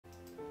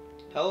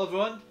Hello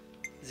everyone,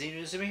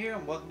 Xenoblade here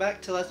and welcome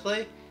back to Let's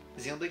Play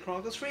Xenoblade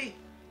Chronicles 3.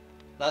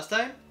 Last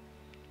time,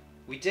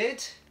 we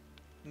did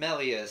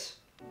Melia's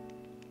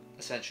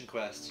Ascension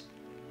Quest.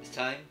 It's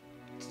time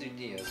to do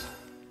Nia's.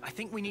 I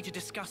think we need to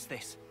discuss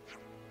this.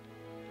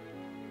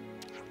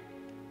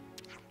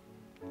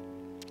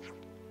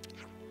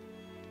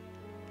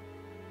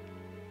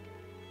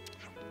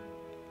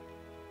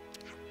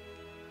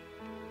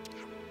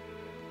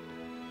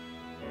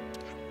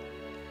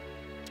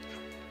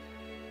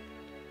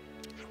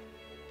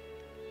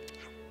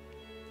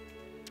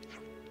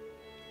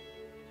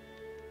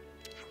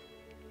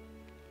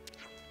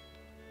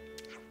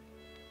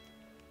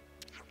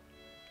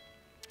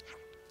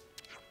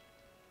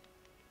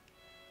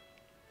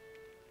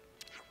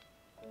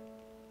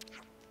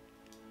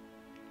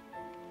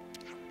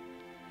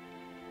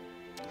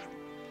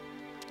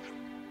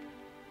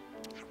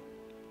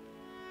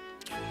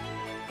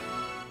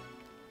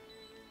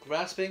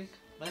 Grasping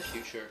my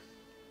future.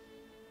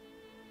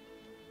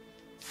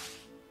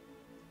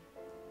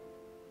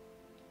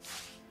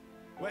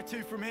 Where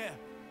to from here?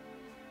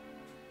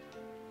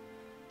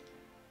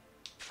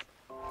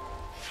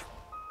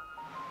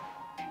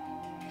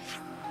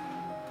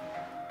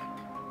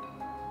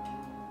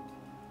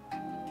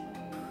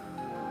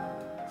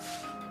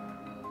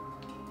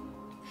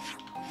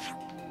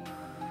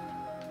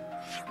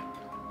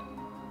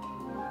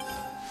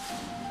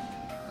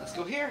 Let's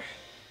go here.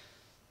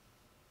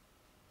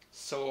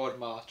 Sword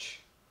March.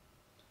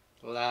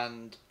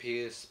 Land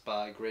pierced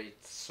by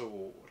great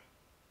sword.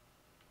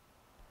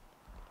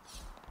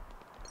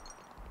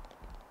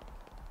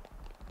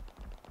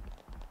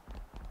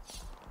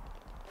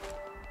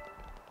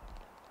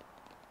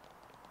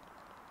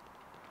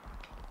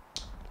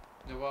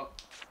 You know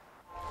what?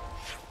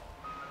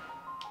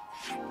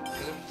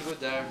 Because if we have to go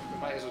there, we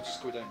might as well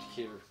just go down to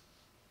here.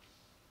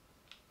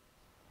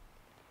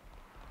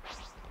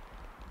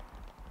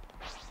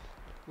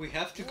 We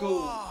have to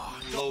go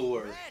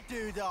lower.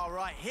 Dude, all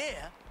right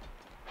here.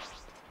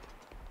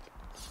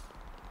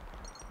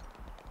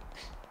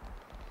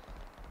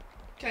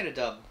 Kinda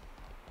dumb.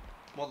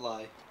 Won't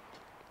lie.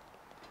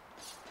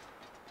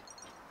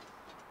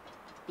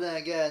 But then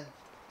again,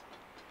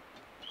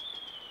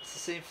 it's the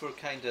same for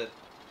kinda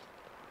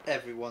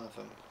every one of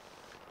them.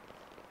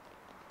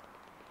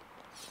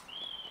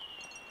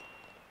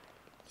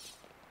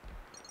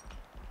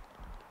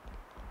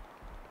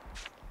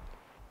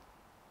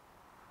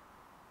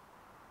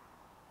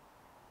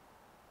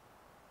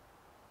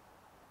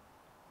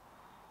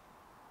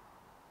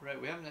 Right,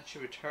 we haven't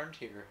actually returned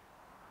here.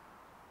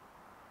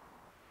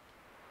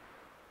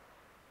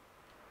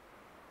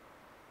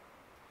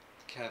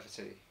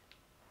 Cavity.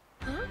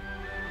 Huh?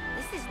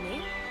 This is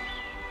new.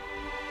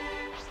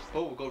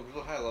 Oh, we got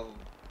real high level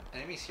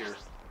enemies here.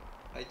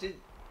 I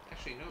didn't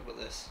actually know about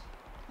this.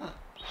 Huh.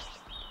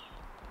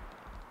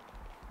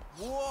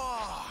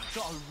 Whoa,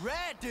 got a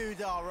rare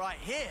dude all right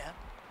here.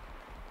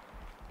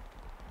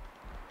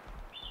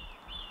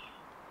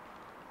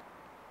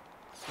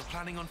 You're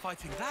planning on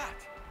fighting that?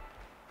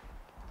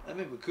 I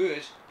mean, we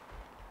could.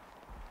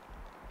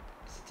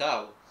 It's a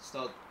Tao. It's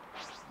not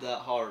that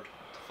hard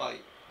to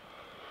fight.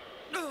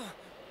 I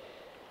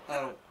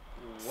don't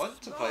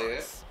want to fight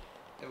it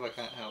if I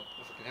can't help.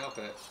 If I can help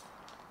it.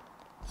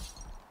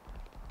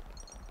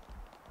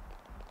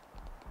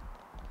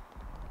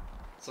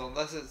 So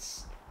unless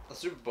it's a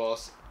super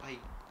boss, I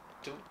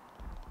don't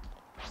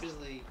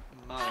really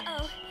mind.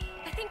 Uh-oh.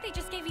 I think they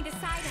just gave me the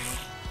side eye.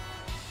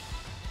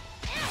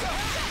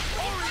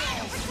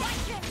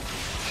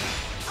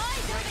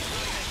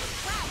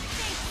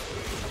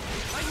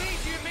 I need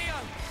you, Mia!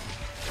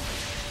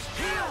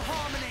 Heal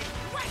harmony!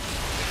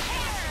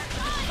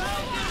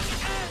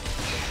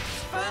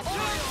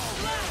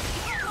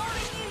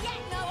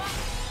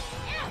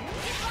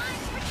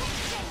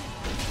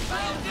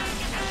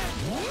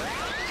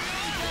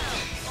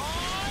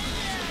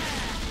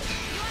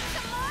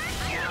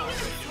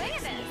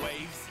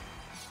 Waves.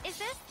 Is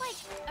this like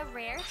a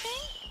rare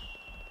thing?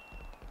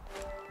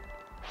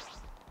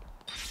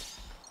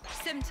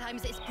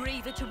 Sometimes it's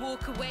braver to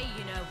walk away,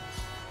 you know.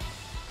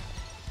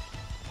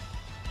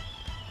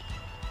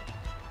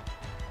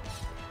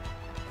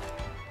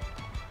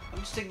 I'm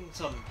just taking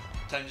some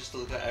time just to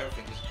look at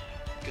everything. Just,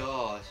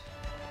 God.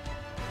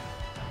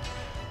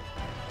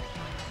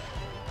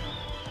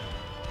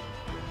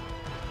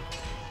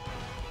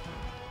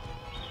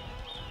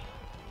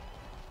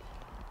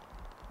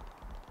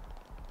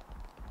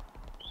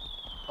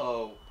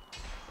 Oh.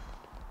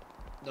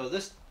 No,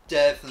 this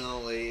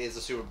definitely is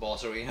a super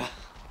boss arena.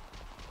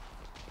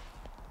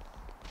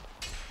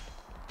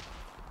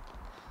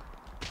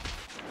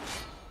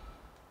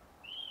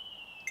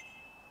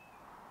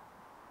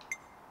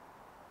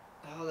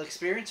 Oh, the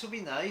experience will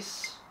be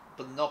nice,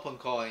 but not on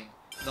coin.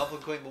 Not on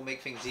coin will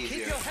make things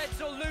easier. Keep your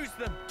heads or lose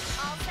them!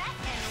 All set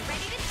and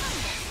ready to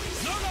tumble.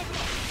 No!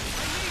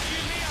 I need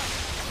you, Mia!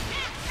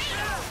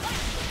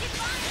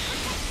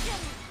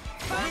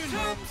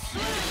 Phantom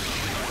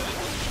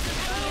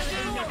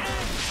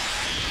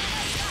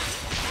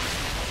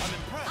I'm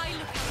impressed. I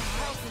look at the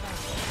house of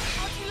us.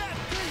 How'd you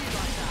let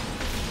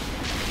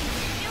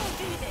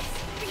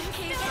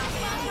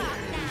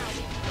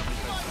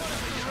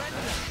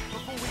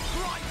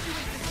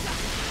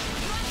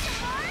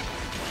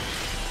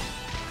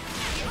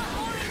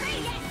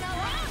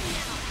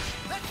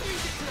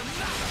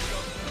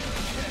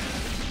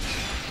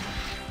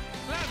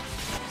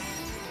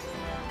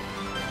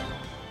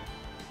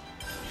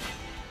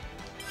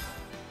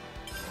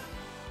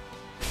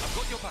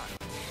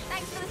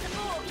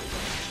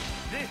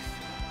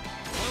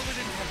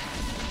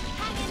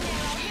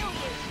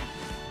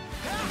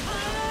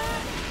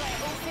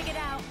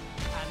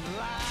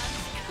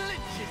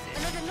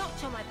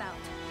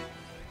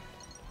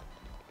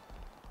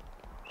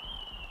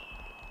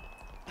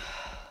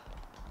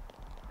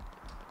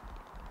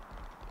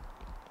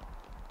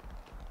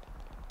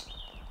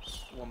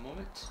One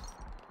moment.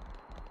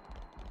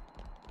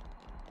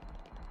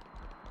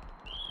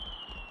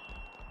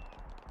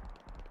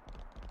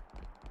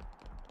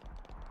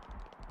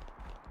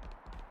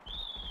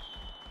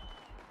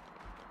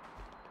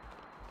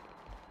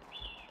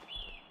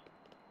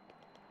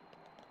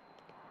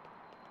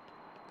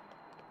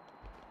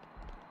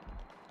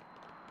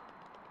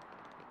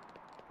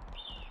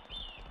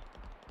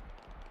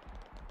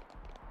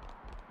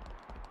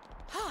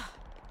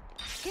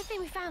 Good thing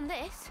we found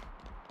this.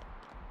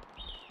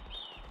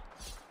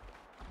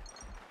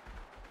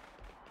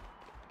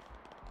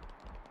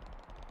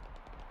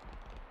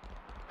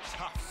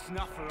 Tough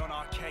snuffer on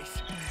our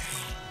case.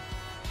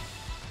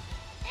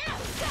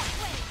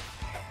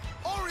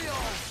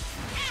 Oriole!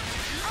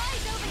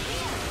 Eyes over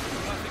here!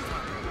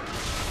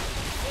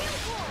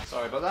 Shield wall!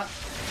 Sorry about that.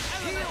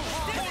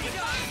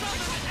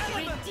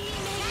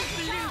 Redeeming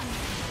bloom!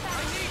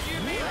 I need you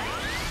here!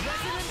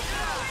 Resonant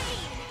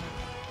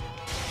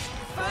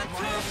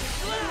Phantom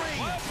Flurry!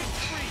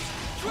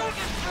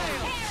 Dragon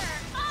Tail!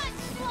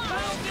 Onslaught!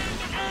 Bounding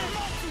and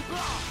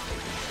Blast!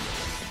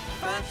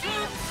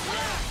 Phantom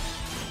Slash!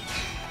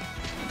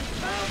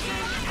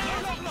 Bounding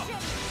and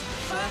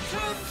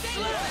Phantom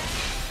Slash!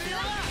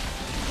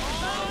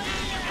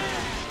 Bounding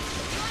and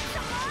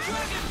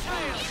Dragon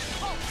Tail!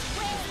 Oh,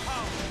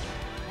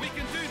 we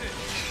can do this!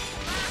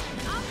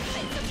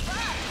 Opposites of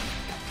birth!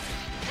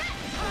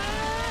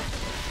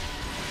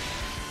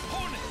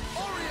 Hornet!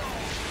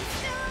 Oriole!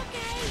 Still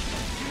okay!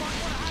 You might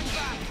want to hang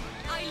back!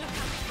 I look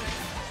out for it.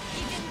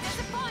 You didn't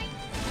disappoint.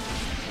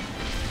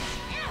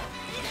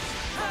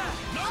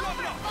 No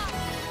level up!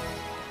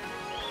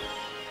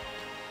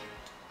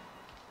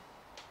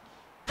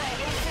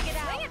 Check it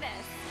out. Swing at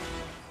this.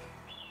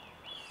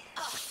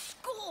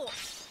 Score!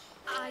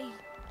 I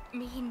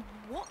mean,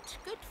 what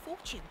good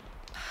fortune.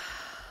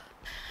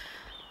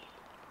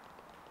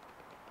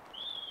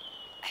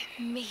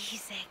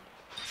 Amazing.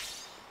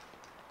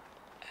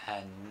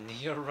 And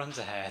Nia runs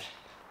ahead.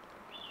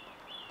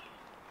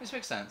 This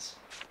makes sense.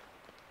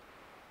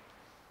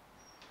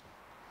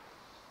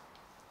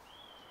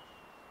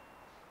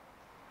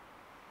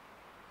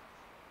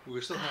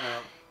 We're still hanging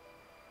out.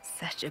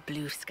 Such a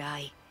blue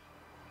sky.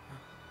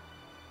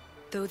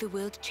 Though the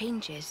world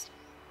changes,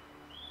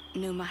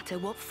 no matter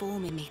what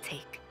form it may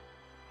take,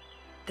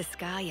 the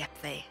sky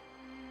up there,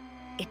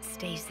 it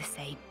stays the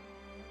same.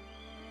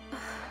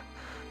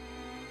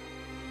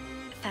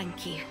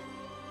 Thank you.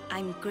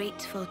 I'm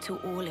grateful to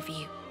all of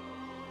you.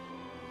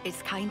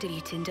 It's kind of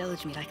you to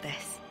indulge me like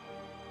this.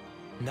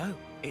 No,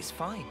 it's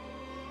fine.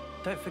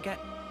 Don't forget,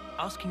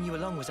 asking you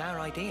along was our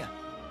idea.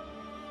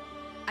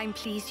 I'm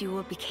pleased you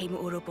all became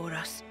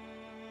Ouroboros.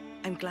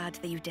 I'm glad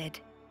that you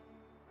did.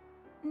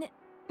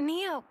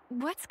 Nia,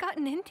 what's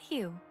gotten into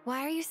you?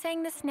 Why are you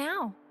saying this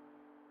now?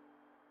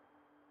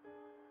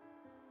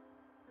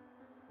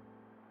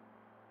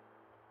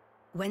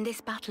 When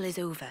this battle is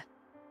over,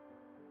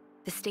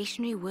 the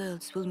stationary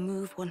worlds will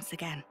move once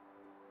again.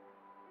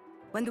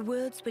 When the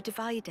worlds were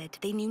divided,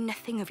 they knew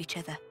nothing of each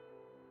other.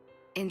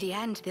 In the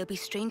end, they'll be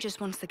strangers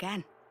once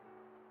again.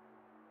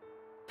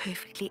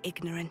 Perfectly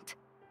ignorant.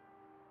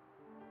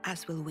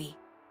 As will we.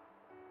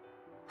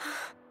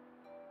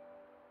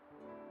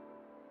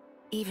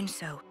 Even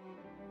so,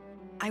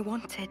 I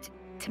wanted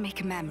to make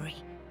a memory.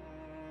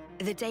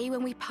 The day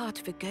when we part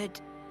for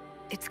good,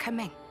 it's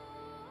coming.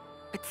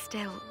 But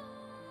still,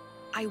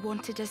 I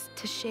wanted us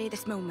to share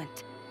this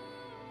moment.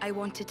 I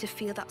wanted to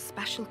feel that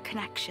special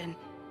connection,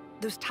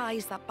 those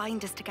ties that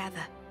bind us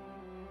together.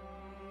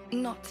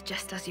 Not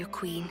just as your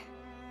queen,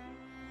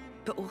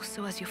 but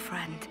also as your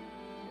friend.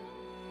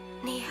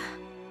 Nia.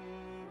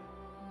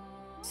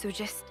 So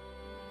just...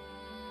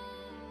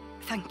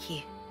 thank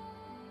you.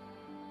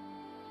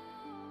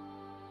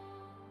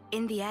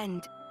 In the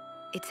end,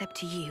 it's up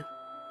to you.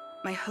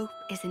 My hope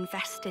is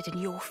invested in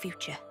your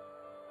future.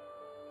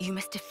 You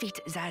must defeat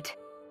Zed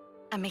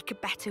and make a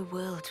better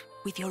world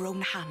with your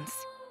own hands.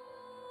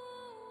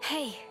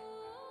 Hey,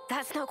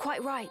 that's not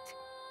quite right.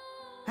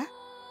 Huh?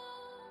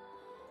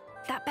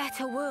 That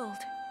better world.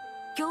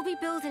 You'll be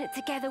building it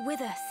together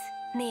with us,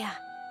 Nia.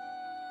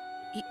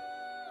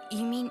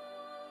 You mean...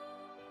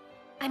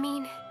 I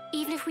mean,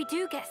 even if we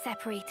do get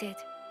separated,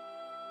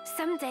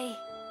 someday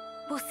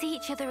we'll see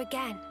each other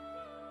again.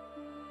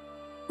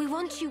 We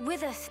want you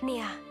with us,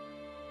 Nia,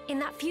 in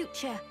that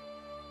future.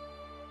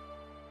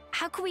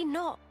 How could we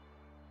not?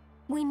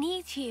 We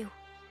need you.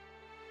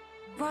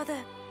 Rather,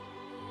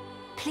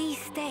 please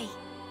stay.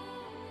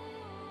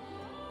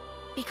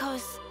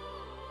 Because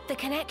the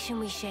connection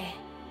we share,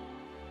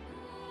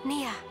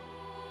 Nia,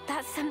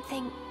 that's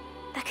something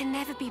that can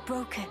never be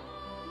broken.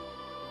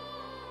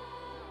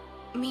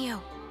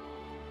 Mio.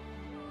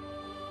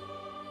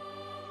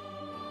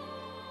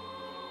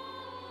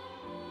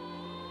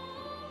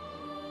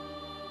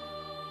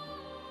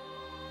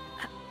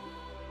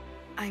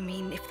 I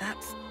mean, if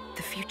that's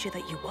the future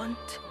that you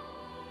want...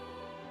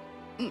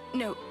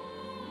 No,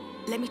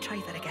 let me try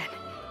that again.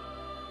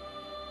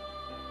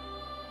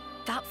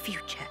 That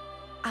future,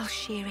 I'll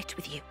share it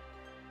with you.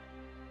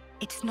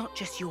 It's not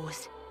just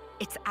yours,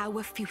 It's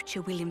our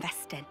future we'll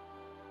invest in.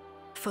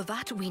 For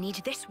that, we need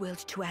this world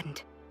to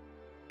end.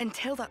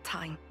 Until that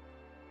time.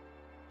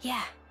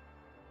 Yeah.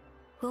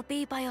 We'll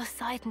be by your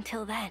side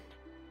until then,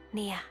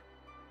 Nia.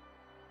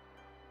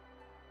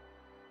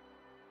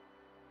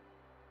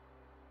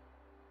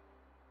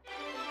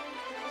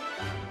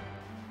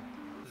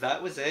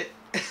 That was it.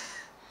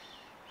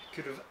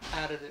 Could have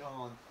added it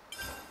on.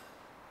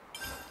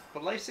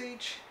 But Life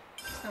Sage,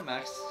 it's no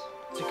max.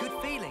 It's a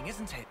good feeling,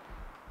 isn't it?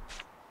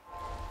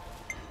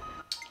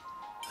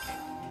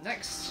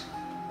 Next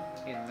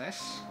in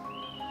this,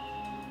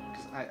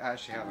 because I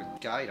actually have a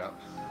guide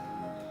up,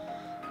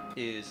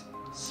 is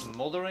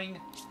Smoldering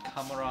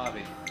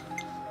Kamaravi.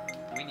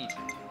 We need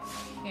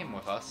him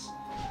with us.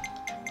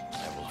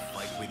 I will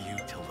fight with you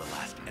till the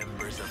last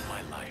embers of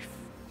my life.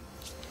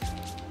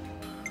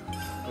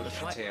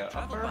 Looks like Tear we've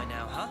traveled upper. by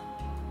now, huh?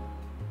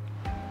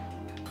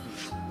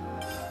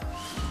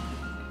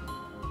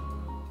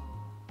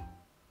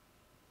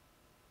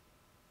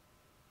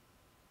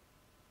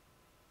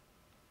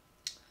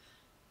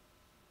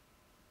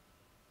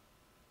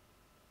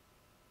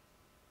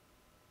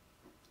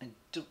 I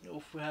don't know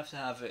if we have to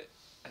have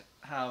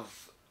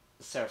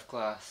the Seraph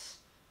class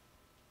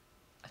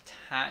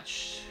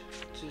attached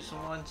to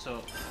someone,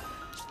 so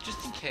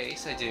just in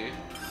case I do.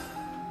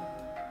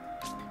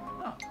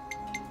 Oh,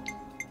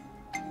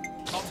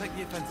 I'll take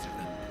the offensive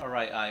then.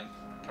 alright, I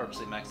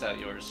purposely maxed out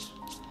yours.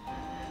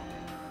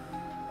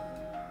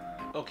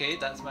 Okay,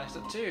 that's maxed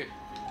up too.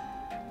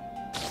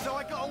 So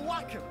I gotta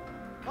whack him.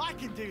 I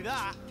can do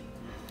that.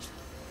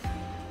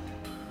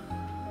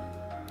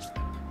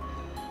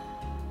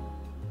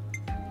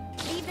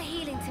 Leave the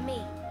healing to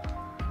me.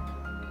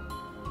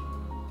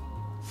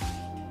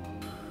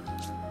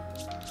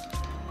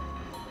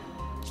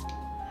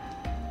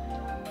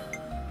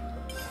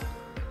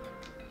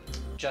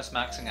 Just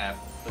maxing out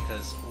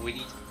because we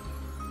need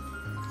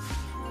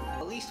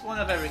at least one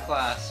of every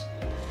class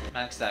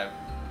maxed out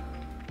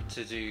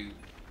to do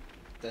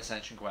the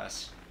Ascension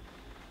quest.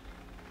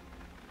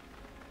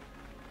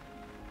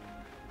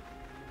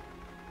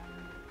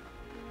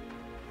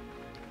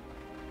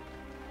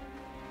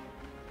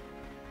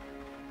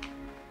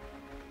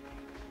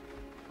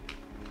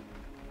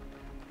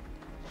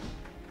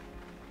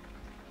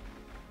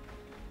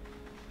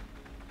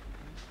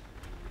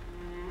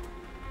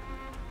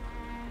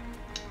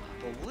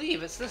 I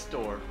believe it's this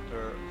door,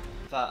 or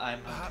that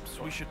I'm. Perhaps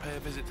we should pay a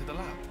visit to the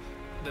lab.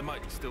 There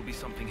might still be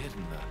something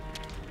hidden there.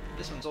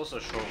 This one's also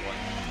a short one.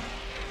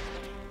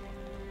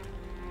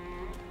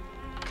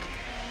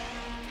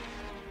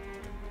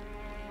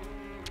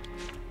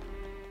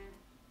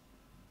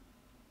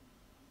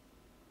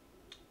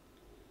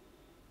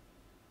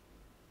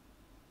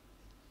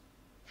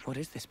 What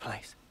is this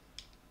place?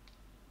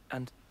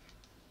 And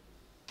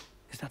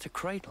is that a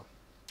cradle?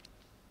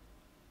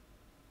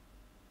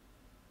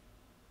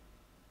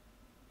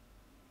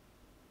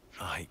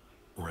 I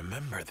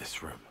remember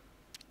this room.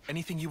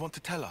 Anything you want to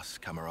tell us,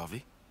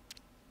 Kamaravi?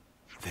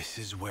 This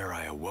is where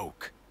I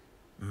awoke.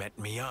 Met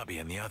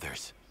Miyabi and the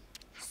others.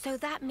 So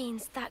that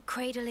means that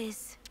cradle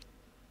is...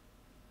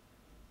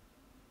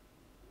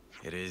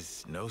 It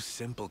is no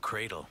simple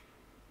cradle.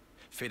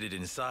 Fitted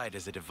inside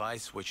is a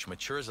device which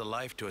matures a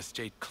life to a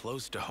state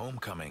close to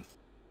homecoming.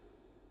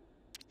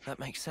 That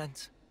makes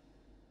sense.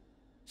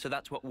 So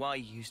that's what Y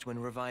used when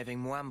reviving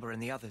Mwamba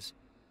and the others.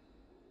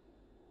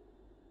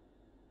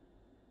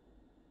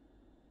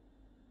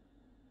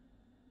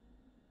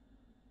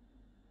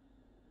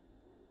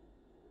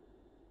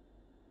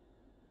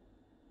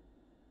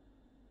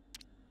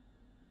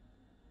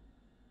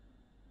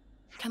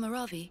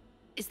 Kamaravi,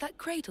 is that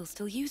cradle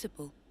still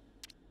usable?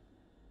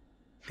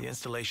 The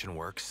installation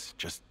works,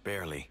 just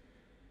barely.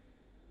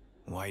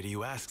 Why do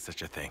you ask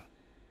such a thing?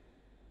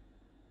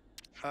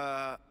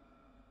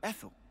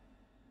 Ethel,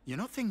 you're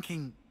not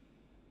thinking...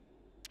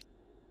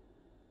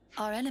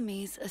 Our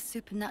enemies are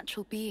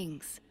supernatural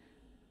beings.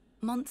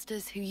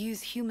 Monsters who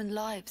use human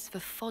lives for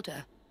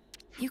fodder.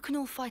 You can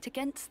all fight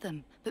against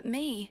them, but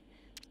me,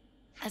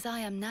 as I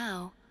am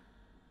now,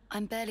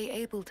 I'm barely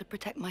able to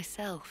protect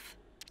myself.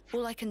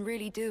 All I can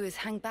really do is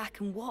hang back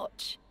and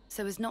watch,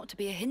 so as not to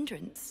be a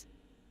hindrance.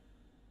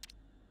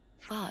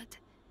 But,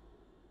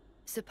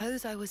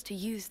 suppose I was to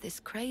use this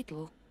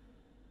cradle.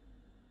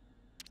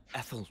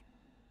 Ethel,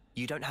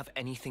 you don't have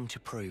anything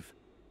to prove.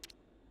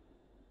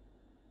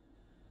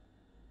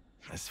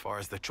 As far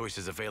as the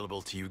choices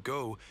available to you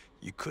go,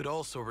 you could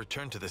also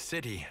return to the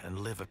city and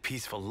live a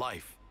peaceful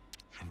life.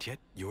 And yet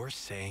you're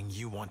saying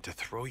you want to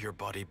throw your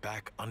body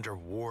back under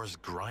war's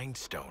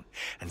grindstone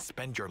and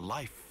spend your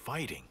life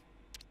fighting.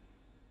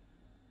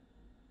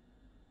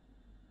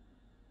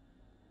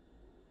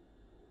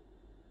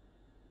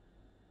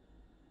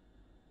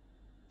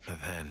 But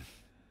then,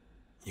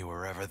 you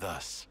were ever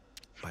thus.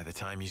 By the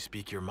time you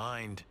speak your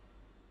mind,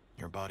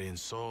 your body and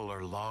soul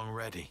are long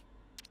ready.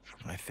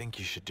 I think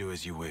you should do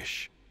as you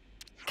wish.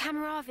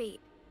 Kamaravi,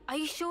 are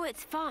you sure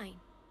it's fine?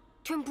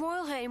 To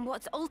embroil her in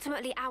what's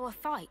ultimately our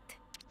fight?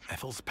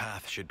 Ethel's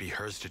path should be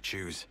hers to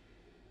choose.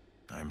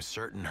 I'm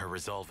certain her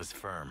resolve is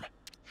firm.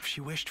 If she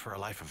wished for a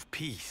life of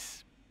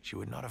peace, she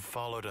would not have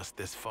followed us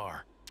this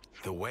far.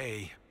 The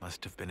way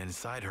must have been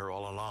inside her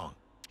all along.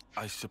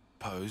 I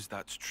suppose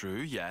that's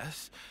true,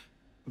 yes.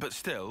 But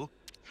still...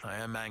 I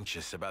am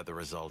anxious about the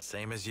result,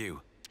 same as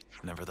you.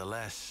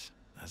 Nevertheless,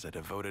 as a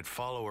devoted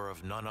follower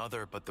of none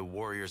other but the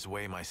warrior's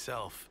way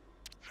myself,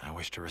 I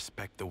wish to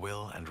respect the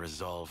will and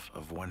resolve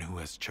of one who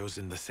has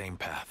chosen the same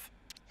path.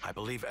 I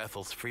believe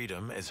Ethel's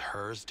freedom is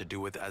hers to do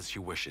with as she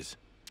wishes.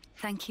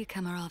 Thank you,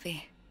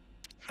 Kamaravi.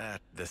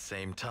 At the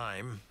same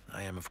time,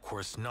 I am of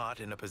course not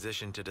in a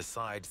position to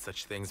decide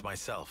such things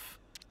myself.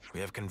 We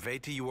have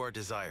conveyed to you our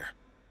desire.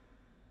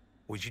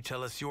 Would you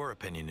tell us your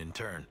opinion in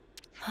turn?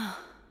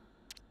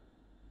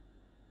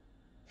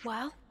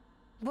 Well,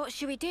 what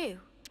should we do?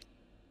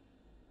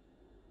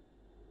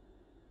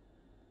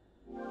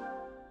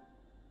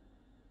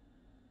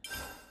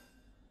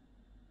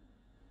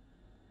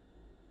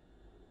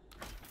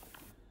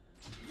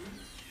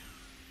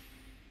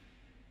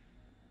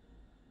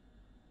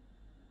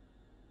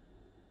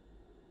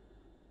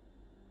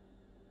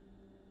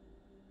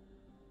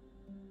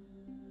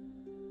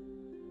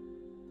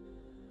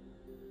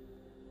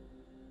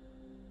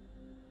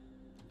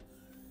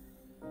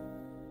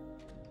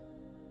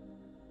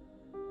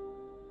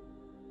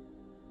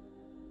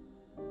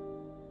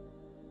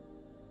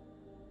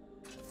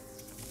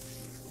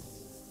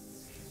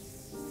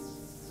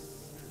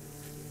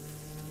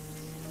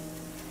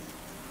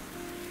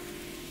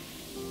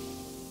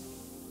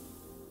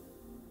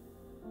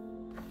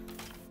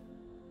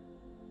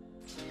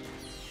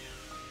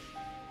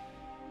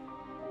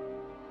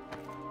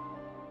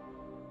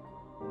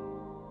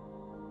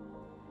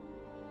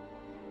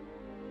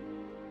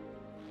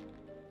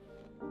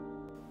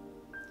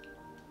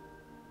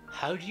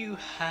 How do you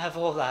have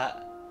all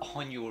that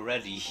on you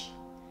already?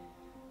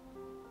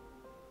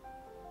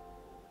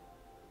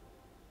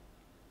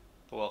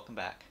 But welcome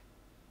back,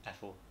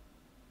 Ethel.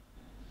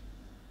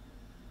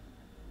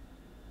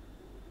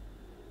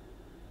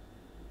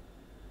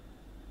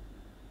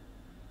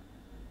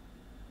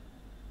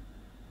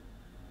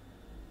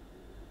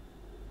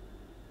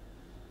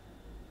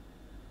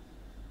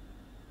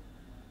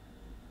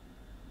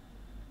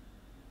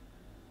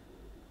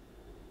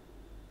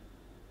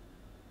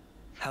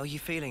 How are you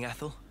feeling,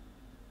 Ethel?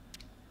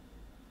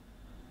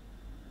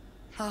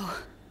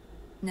 Oh,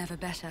 never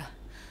better.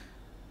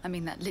 I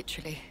mean that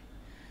literally.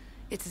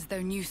 It's as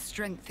though new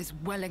strength is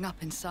welling up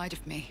inside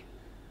of me.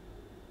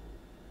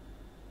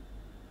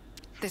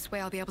 This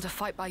way I'll be able to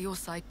fight by your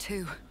side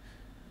too.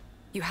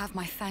 You have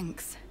my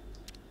thanks.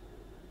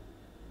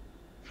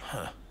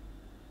 Huh.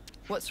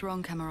 What's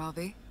wrong,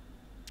 Kamaravi?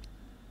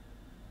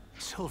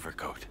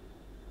 Silvercoat.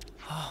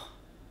 Oh.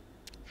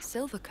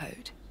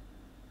 Silvercoat?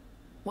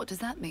 What does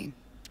that mean?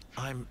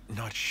 I'm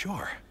not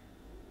sure.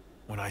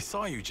 When I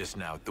saw you just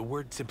now, the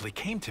word simply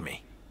came to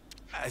me.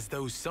 As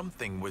though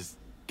something was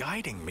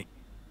guiding me.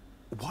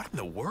 What in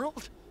the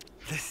world?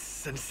 This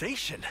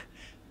sensation.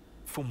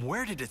 From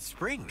where did it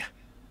spring?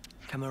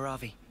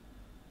 Kamaravi.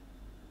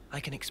 I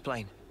can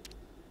explain.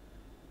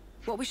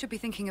 What we should be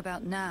thinking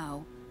about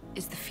now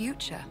is the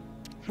future.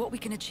 What we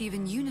can achieve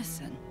in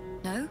unison,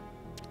 no?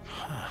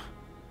 Huh.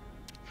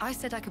 I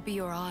said I could be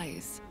your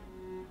eyes.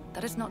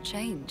 That has not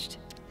changed.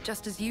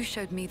 Just as you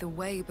showed me the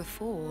way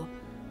before,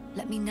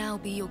 let me now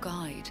be your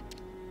guide.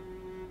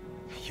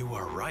 You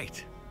are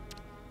right.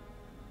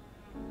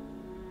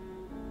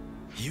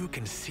 You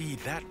can see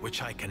that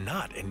which I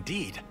cannot,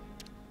 indeed.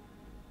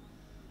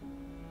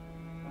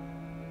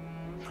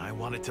 I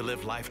wanted to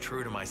live life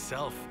true to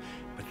myself,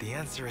 but the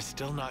answer is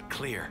still not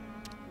clear.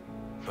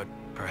 But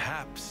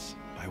perhaps,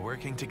 by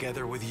working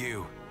together with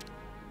you...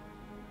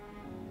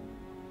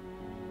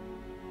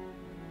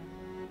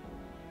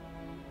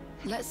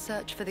 Let's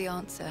search for the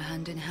answer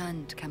hand in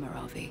hand,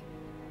 Kamaravi.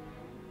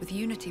 With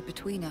unity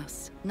between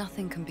us,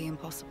 nothing can be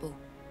impossible.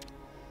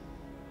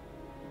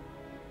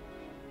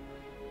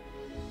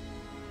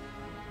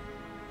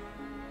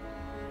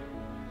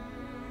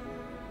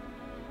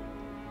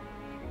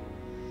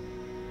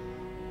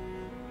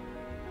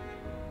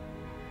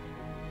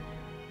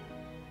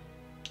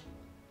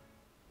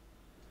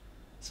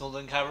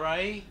 Solden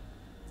Cabaret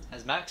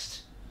has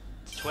maxed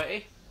to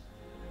 20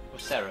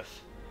 with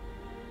Seraph.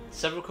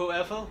 Silvercoat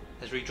Ethel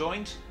has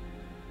rejoined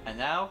and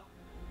now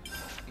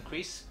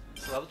increase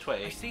to level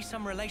 20. I see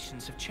some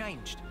relations have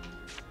changed.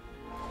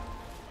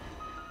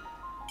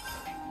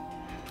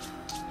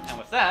 And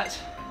with that,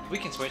 we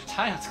can switch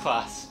Tyrant's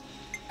class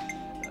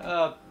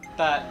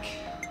back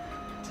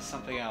to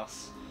something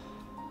else.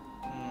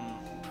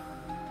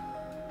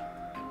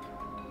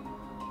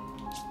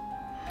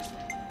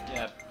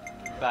 Yeah,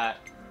 back.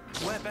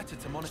 Where better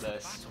to monitor the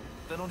This. battle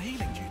than on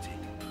healing duty?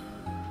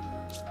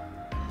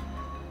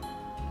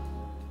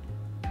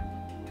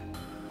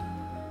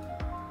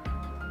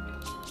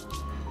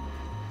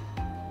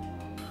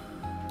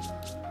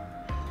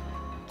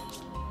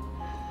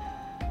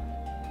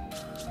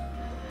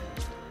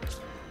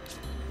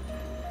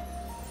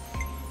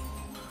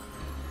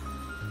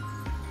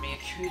 I mean, I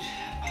could.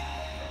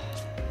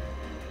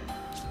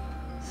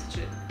 Such a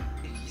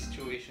icky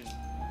situation.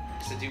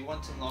 because I do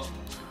want to unlock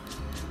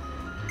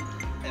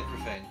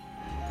everything.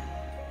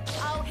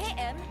 I'll hit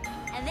him,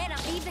 and then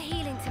I'll leave the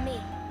healing to me.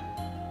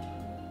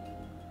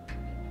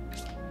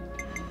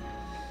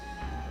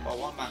 But I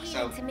want to max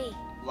Healing out to me.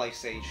 life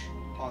stage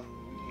on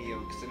Mio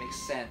because it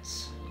makes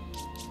sense. You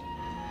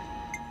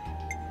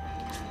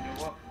know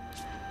what?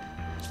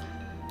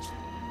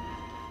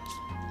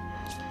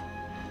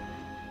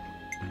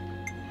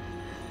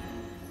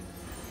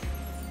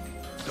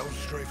 Don't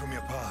stray from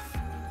your path.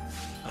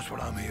 That's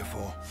what I'm here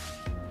for.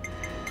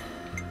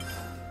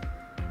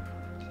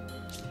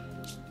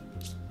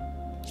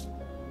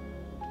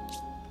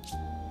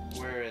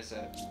 Where is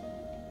it?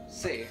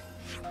 See.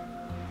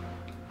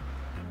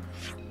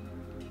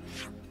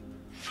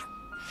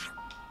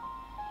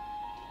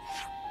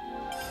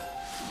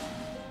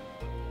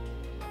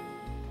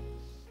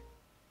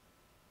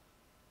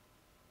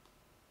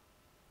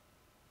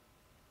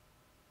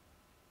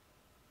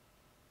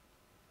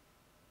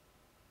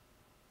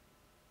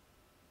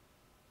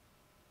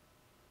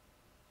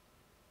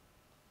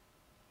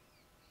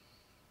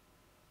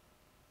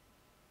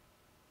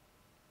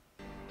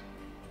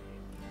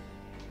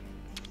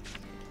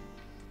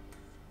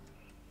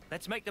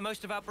 Let's make the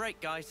most of our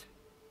break, guys.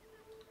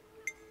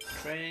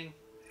 Training,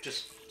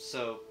 just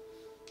so.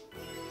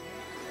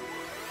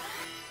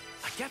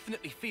 I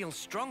definitely feel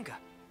stronger.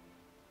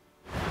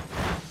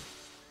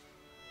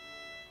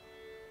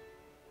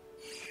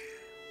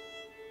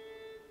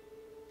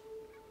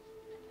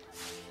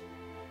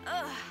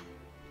 Ugh.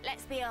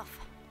 Let's be off.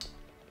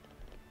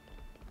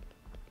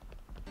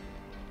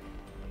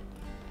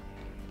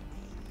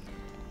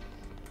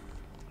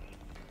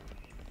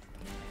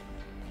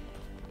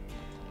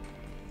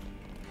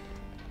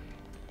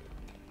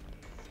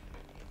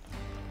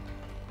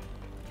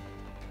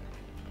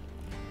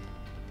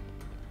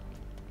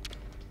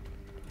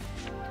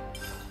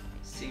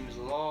 Seems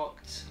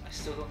locked. I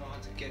still don't know how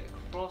to get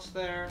across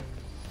there.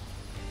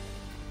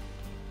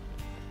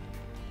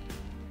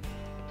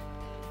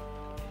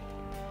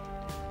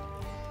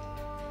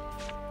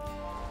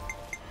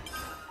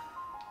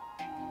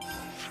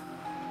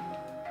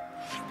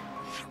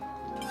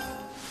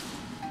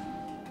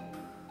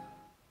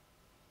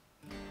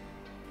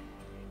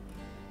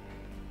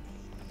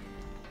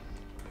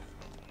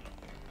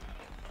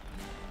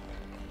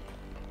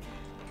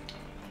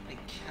 I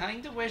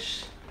kinda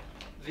wish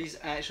these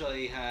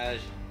actually had,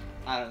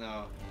 I don't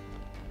know,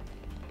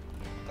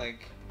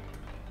 like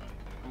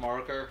a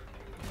marker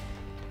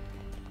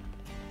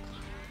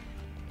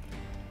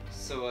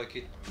so I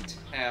could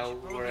tell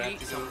where I have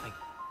to go.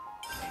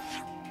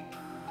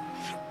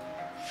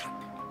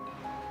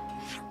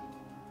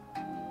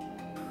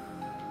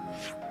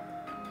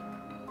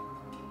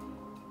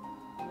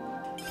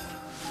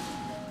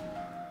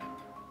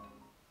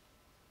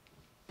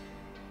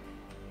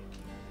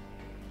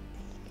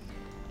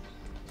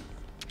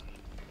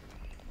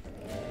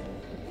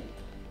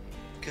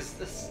 Because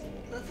that's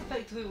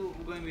effectively what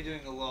we're going to be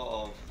doing a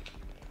lot of.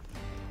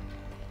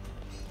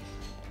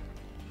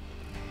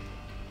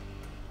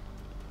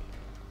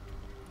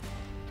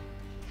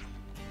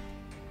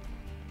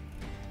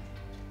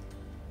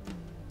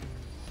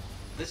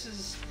 This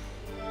is...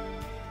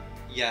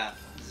 yeah,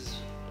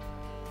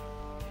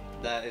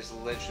 that is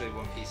literally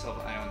one piece of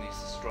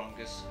Ioni's the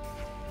strongest.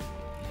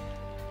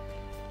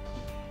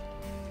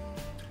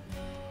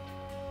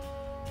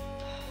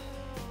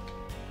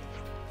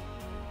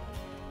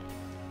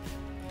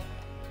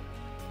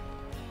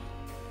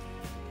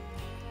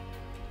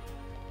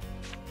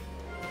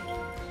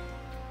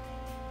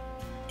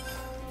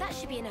 That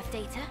should be enough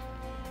data.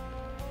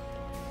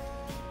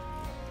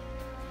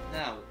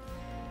 Now,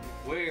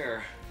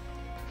 where?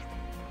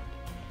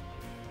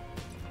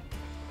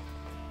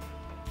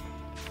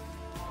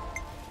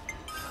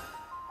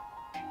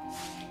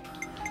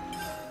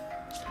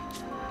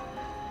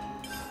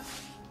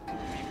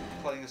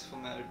 Playing this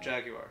film out of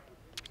Jaguar.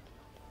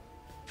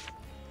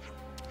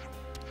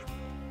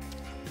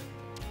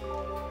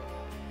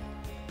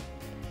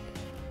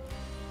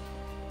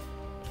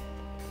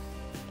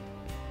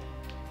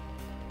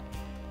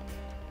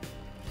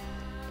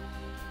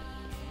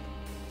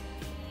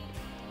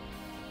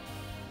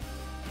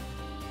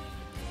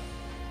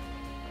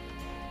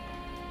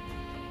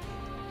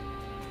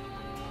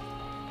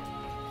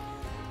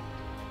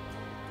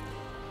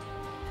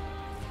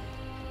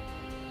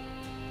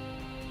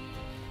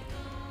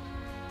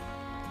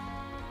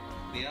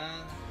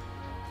 Leon,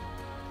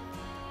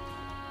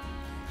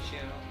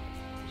 Shino.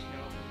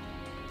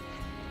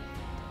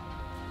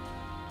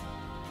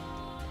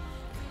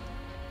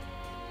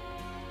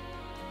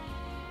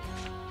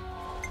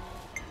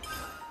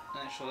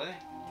 Actually,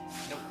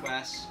 no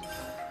quest.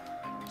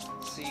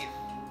 Let's see if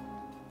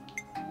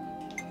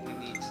we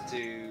need to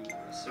do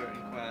a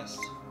certain quest.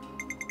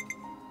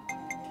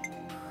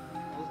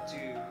 We'll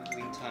do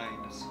lean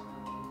times.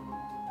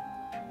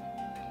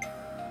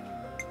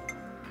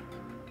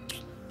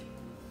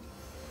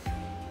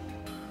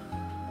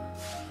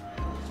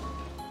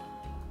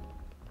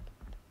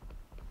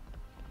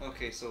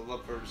 Okay, so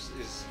Lovebirds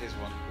is his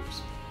one.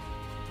 Oops.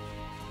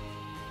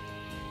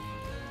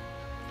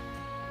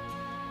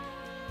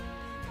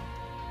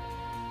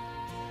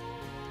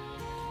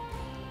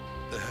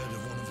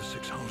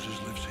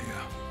 houses lives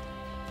here.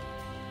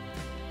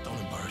 Don't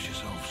embarrass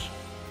yourselves.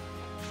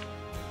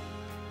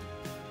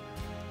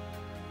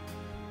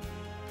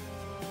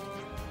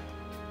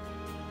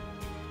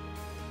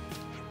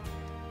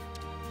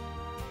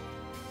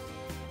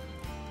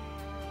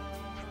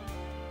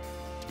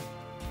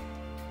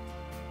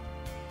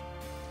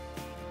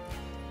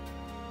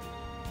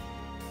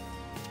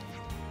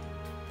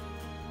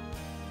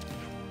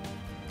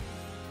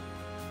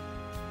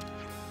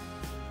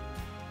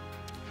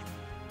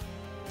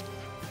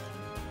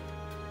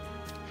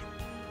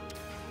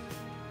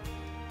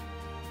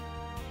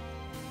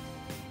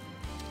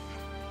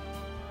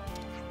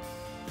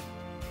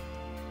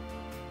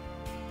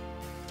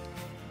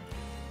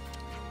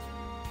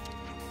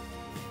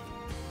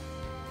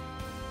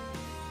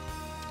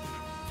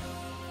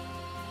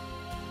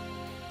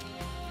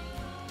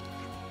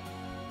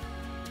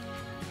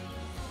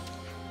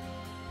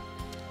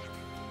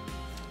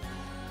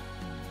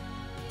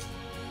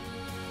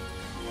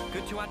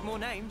 Good to add more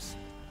names.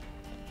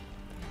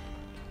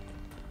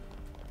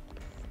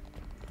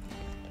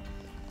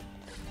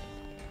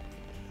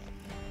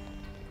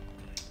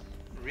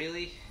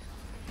 Really?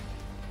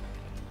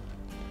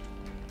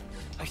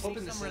 I see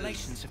some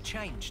relations have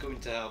changed. Going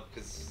to help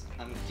because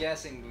I'm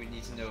guessing we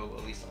need to know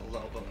at least a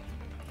little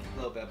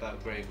bit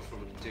about Gray before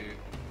we can do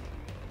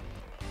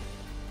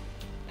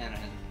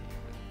anything.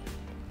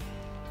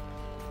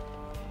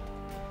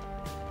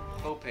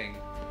 Hoping.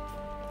 Oh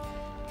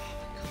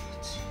my god.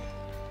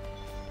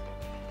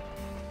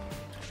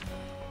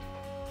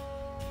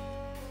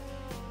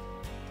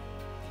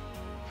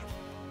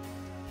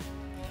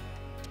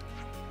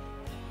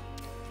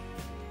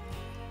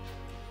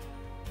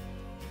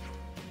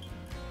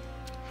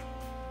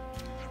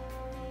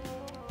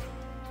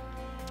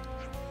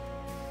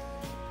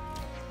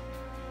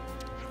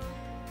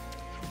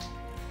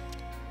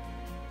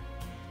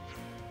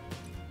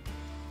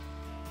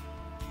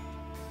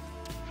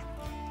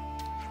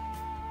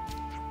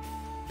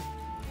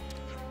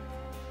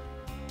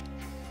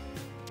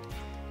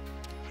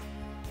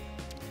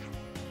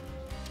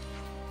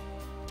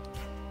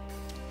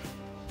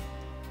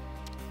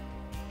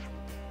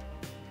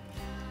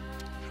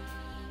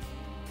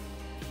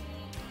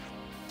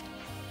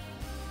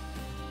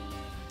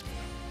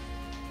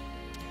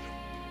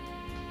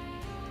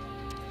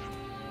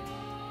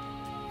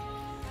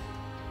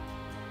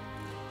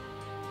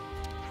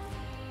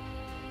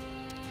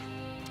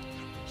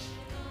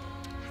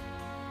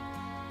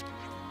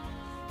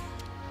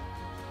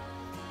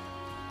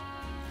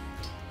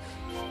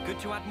 Good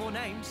to add more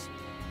names.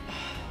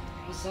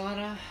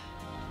 Rosanna.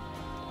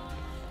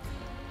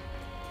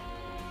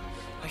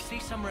 I see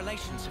some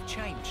relations have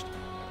changed.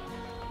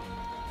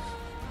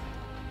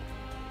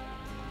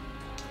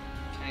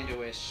 Kinda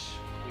wish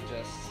we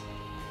just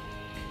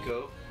could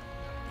go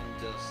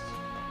and just,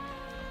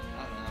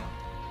 I don't know.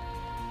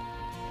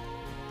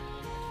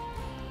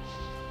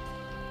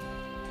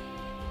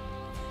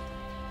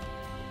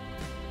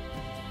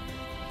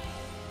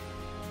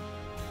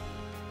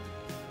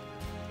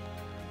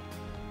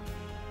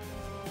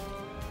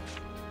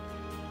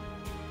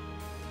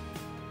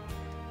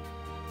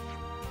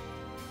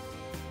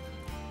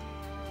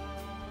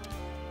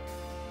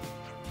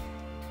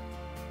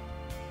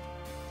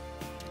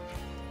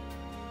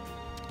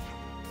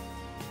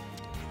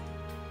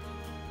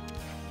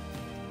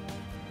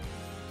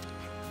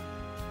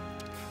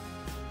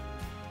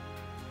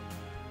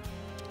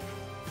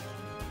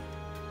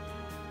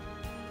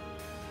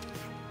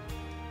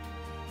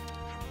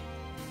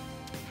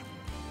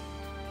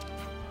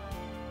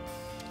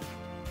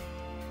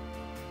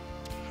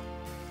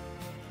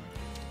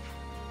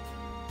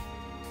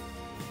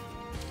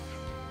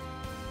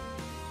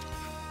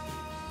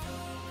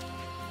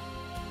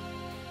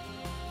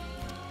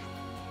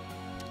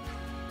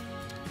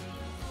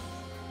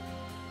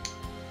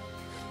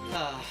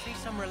 I see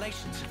some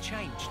relations have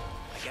changed.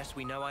 I guess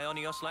we know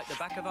Ionios like the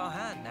back of our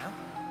hand now.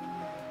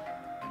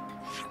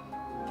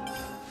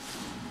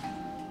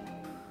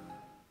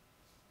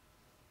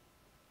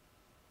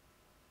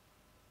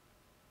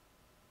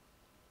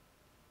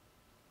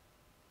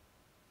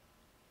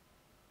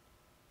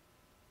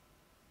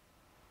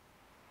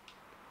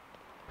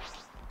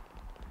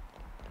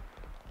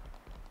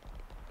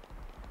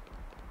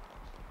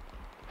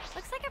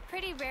 Looks like a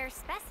pretty rare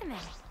specimen.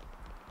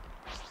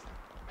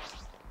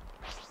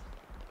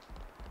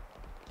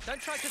 Don't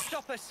try to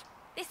stop us.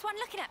 This one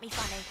looking at me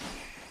funny.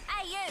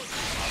 Hey, you!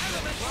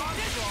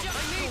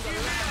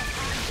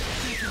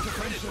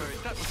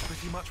 That was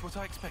pretty much what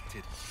I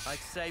expected. I'd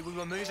say we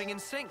were moving in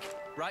sync.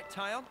 Right,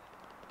 Tyon?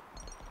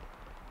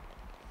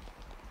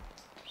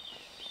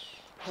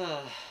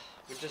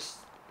 We're just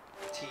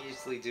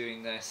tediously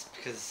doing this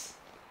because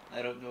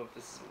I don't know if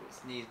this is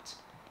what's needed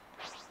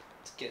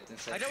to get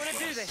this. I don't want to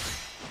do this,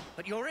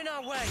 but you're in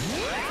our way.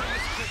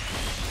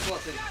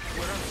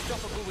 We're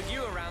unstoppable with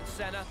you around,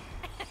 Senna.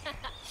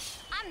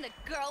 I'm the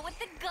girl with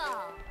the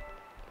gall.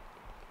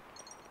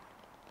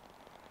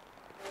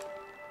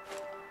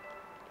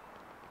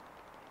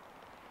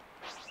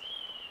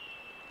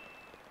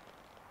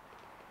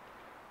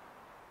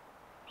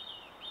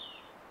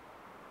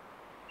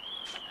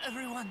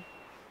 Everyone,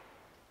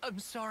 I'm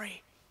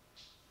sorry.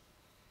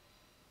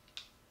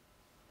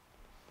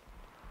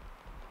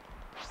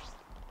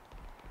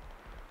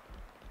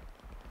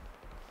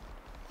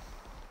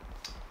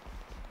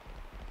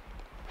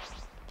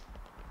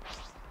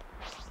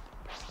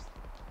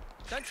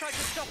 Don't try to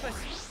stop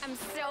us. I'm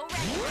so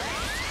ready.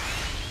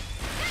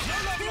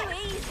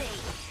 Too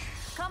easy.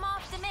 Come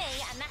after me,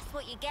 and that's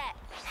what you get.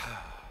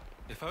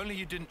 If only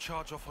you didn't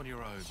charge off on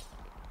your own.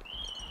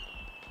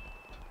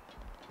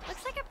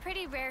 Looks like a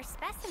pretty rare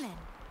specimen.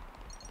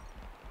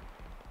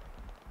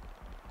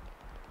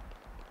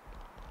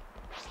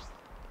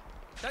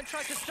 Don't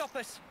try to stop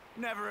us.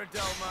 Never a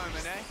dull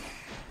moment, eh?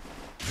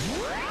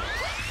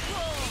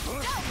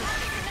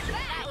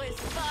 That was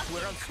fucking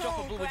We're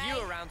unstoppable cool, with you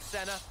Gray. around,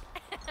 Senna.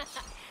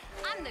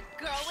 I'm the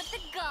girl with the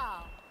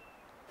gall.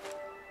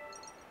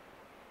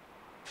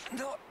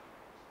 Not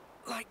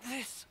like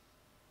this.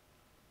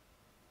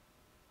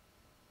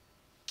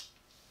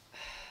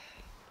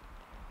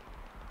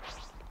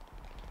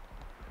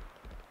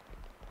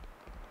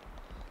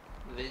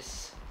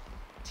 This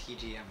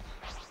TGM.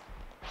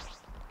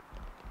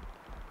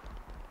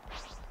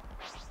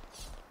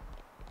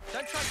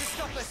 Don't try to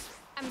stop us.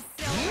 I'm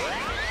so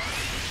ready.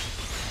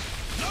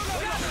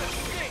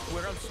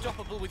 We're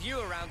unstoppable with you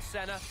around,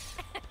 Senna.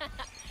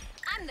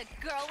 I'm the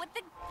girl with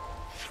the...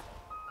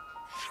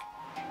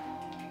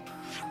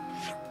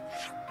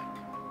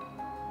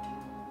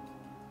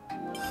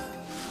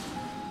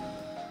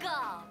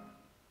 gall.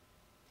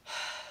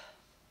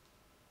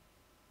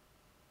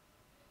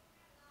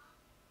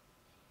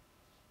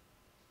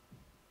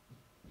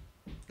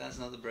 That's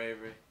not the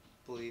bravery, I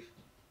believe.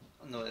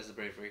 Oh, no, it's the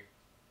bravery.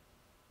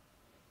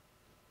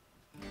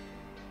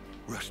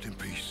 Rest in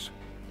peace.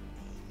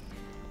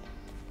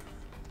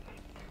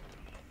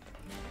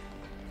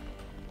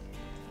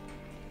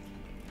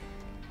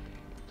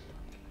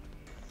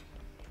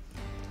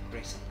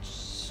 Grayson,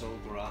 so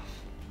gruff.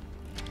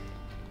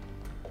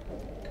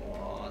 Come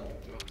on,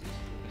 throw up these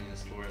opening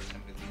this door every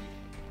time we leave.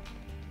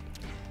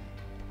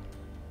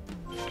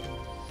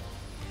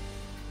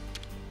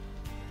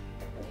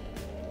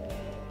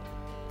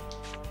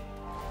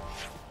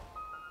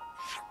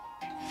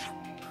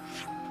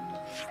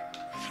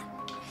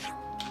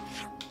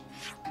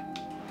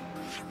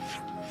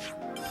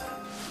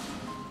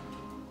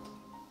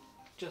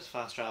 Just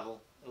fast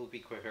travel, it'll be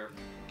quicker.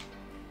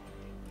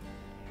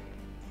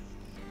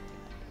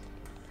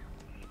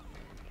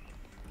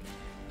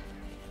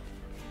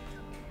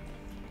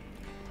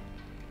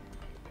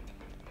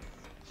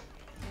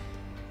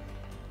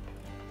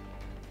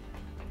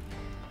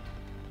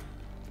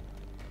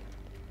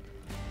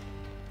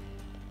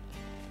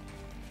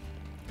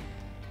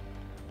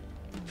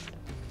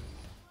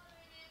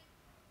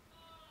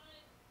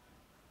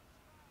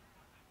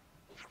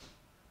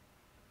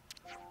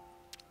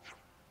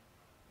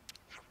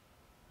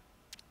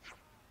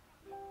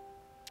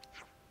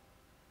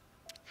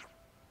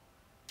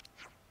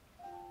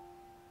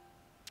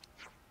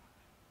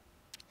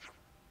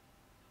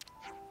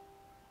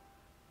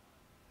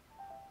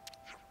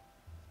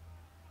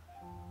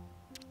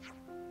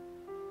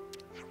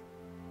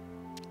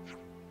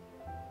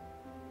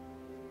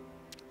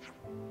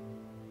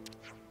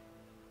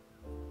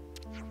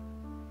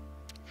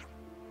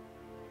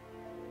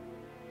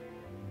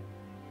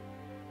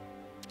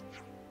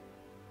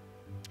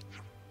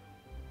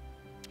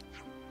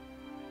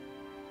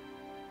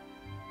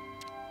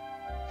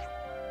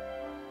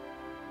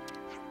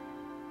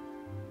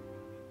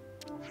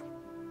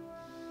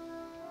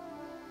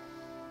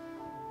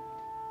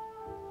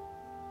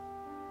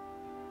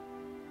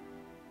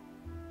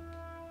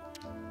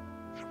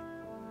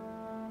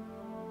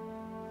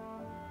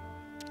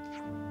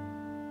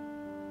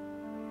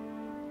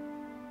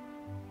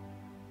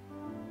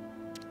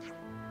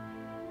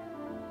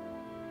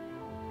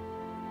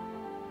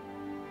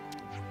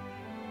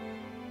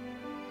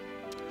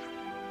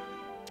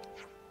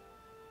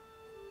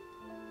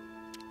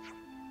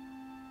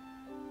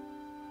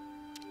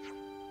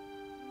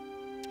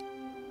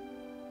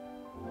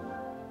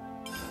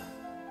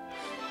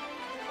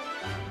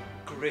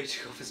 Great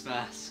to off his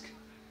mask.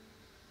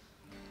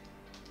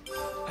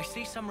 I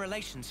see some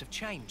relations have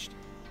changed.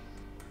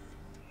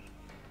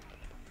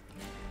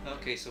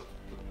 Okay, so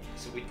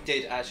we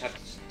did actually have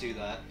to do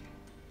that.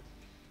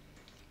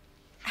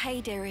 Hey,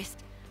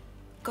 dearest.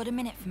 Got a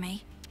minute for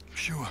me?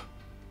 Sure.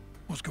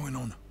 What's going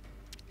on?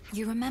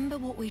 You remember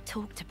what we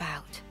talked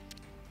about?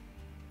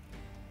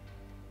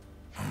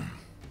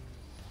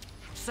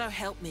 So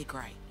help me,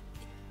 Gray.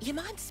 You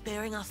mind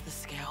sparing us the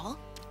scowl?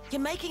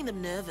 You're making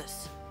them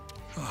nervous.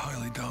 I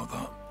highly doubt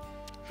that.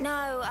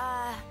 No,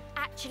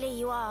 actually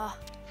you are.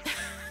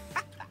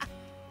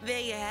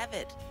 There you have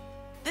it.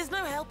 There's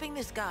no helping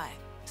this guy.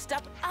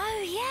 Stop.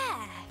 Oh,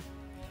 yeah.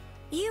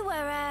 You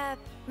were,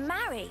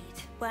 married,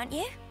 weren't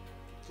you?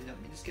 Did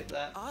not mean to skip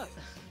that. Oh,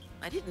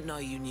 I didn't know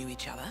you knew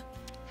each other.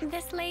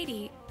 This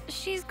lady,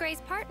 she's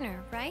Gray's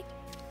partner, right?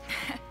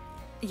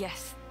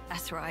 Yes,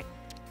 that's right.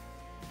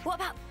 What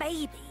about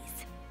babies?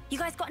 You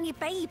guys got any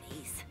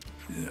babies?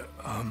 Yeah,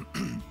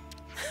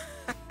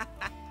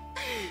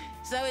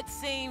 So it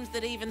seems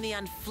that even the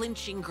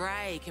unflinching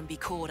Gray can be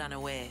caught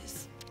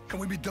unawares. Can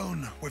we be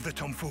done with the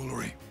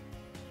tomfoolery?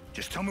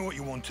 Just tell me what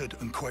you wanted,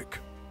 and quick.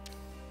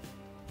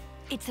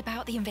 It's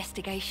about the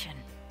investigation.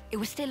 It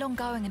was still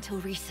ongoing until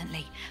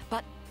recently,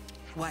 but...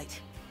 Wait.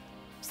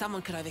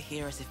 Someone could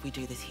overhear us if we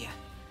do this here.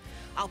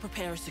 I'll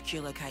prepare a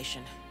secure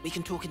location. We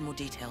can talk in more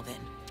detail then.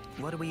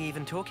 What are we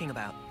even talking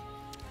about?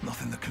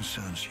 Nothing that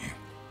concerns you.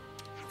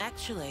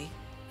 Actually,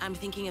 I'm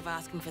thinking of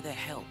asking for their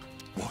help.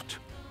 What?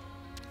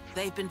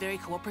 They've been very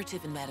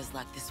cooperative in matters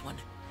like this one.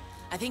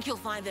 I think you'll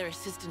find their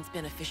assistance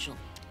beneficial.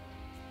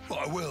 Well,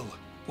 I will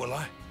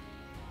I?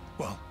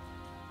 Well,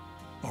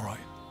 all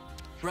right.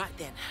 Right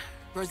then.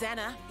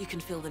 Rosanna, you can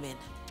fill them in.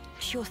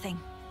 Sure thing.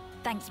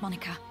 Thanks,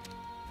 Monica.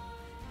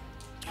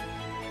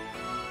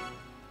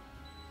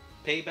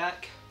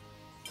 Payback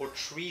for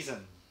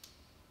treason.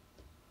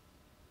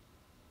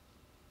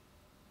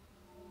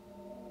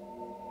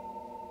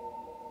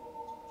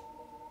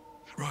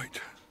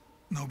 Right.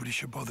 Nobody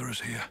should bother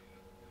us here.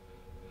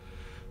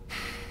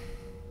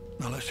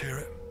 Now let's hear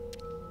it.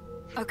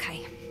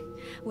 Okay.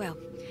 Well,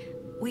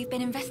 we've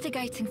been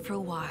investigating for a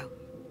while,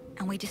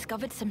 and we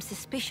discovered some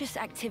suspicious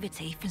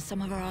activity from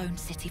some of our own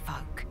city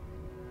folk.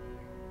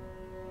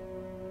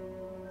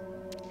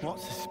 What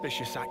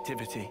suspicious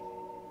activity?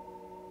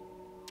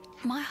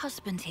 My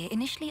husband here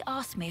initially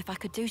asked me if I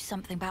could do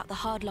something about the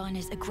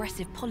hardliners'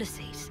 aggressive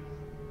policies.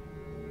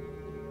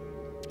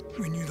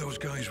 We knew those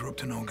guys were up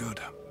to no good,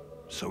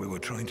 so we were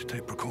trying to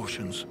take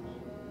precautions.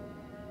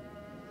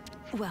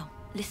 Well,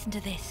 listen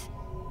to this.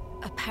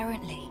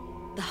 Apparently,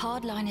 the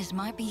hardliners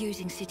might be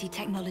using city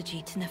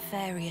technology to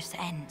nefarious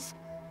ends.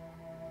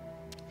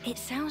 It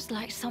sounds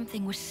like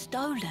something was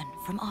stolen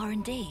from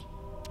R&D.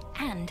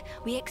 And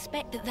we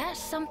expect that that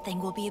something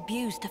will be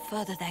abused to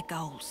further their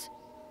goals.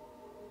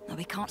 Now,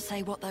 we can't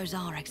say what those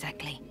are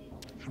exactly.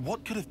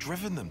 What could have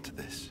driven them to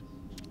this?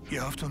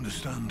 You have to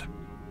understand,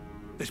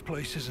 this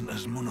place isn't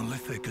as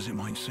monolithic as it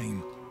might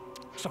seem.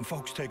 Some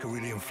folks take a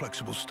really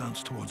inflexible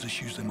stance towards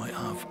issues they might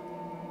have,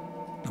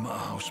 no matter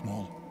how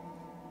small.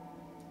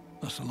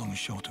 That's the long and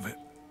short of it.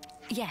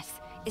 Yes,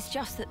 it's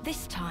just that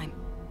this time,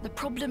 the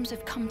problems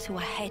have come to a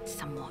head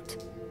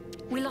somewhat.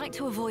 We like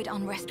to avoid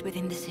unrest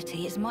within the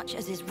city as much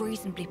as is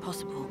reasonably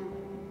possible.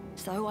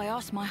 So I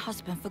asked my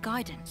husband for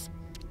guidance.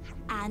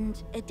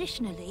 And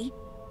additionally,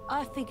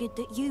 I figured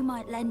that you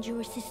might lend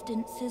your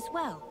assistance as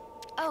well.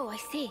 Oh, I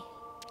see.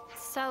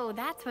 So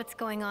that's what's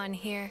going on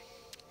here.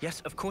 Yes,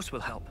 of course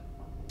we'll help.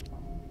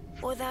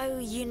 Although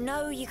you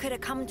know you could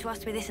have come to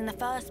us with this in the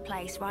first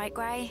place, right,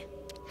 Gray?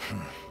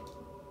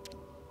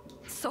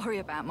 Sorry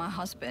about my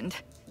husband.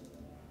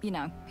 You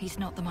know, he's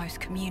not the most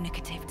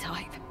communicative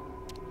type.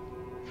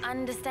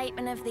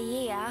 Understatement of the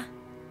year.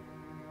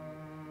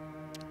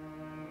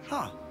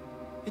 Huh.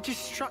 It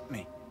just struck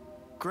me.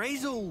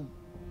 Gray's all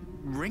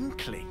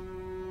wrinkly,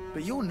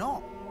 but you're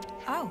not.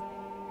 Oh.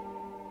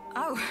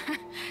 Oh,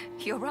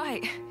 you're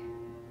right.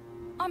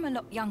 I'm a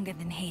lot younger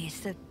than he is,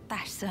 so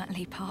that's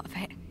certainly part of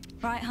it.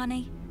 Right,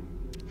 honey?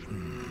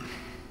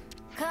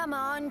 Come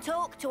on,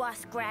 talk to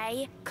us,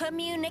 Gray.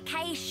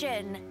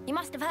 Communication. You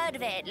must have heard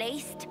of it, at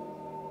least.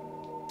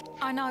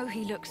 I know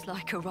he looks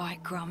like a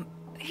right grump,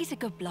 but he's a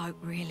good bloke,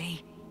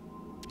 really.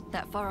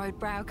 That furrowed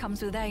brow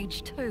comes with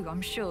age, too,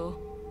 I'm sure.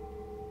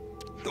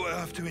 Do I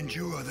have to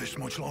endure this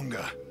much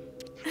longer?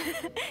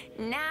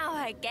 Now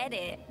I get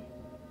it.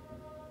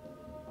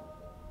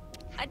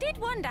 I did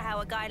wonder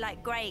how a guy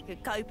like Gray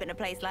could cope in a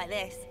place like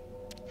this.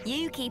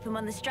 You keep him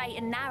on the straight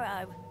and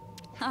narrow.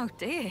 Oh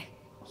dear,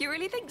 you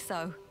really think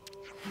so?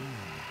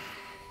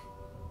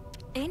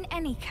 In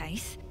any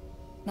case,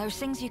 those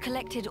things you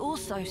collected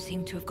also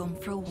seem to have gone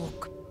for a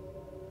walk.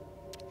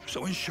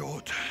 So in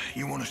short,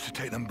 you want us to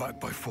take them back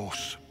by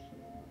force?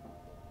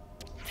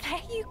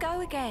 There you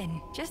go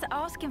again, just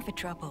asking for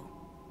trouble.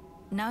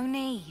 No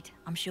need,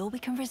 I'm sure we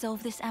can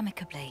resolve this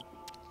amicably.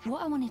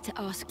 What I wanted to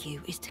ask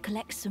you is to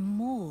collect some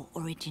more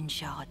Origin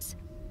shards.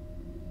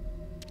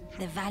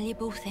 They're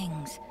valuable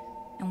things,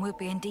 and we'll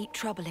be in deep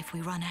trouble if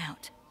we run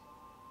out.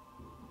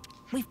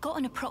 We've got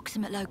an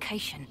approximate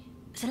location,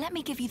 so let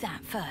me give you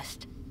that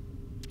first.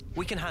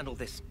 We can handle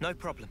this, no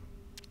problem.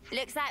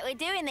 Looks like we're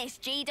doing this,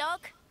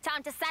 G-Dog.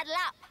 Time to saddle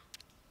up.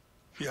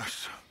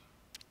 Yes.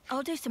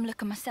 I'll do some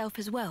looking myself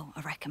as well,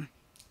 I reckon.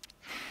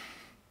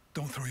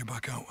 Don't throw your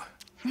back out.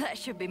 That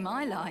should be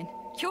my line.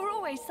 You're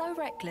always so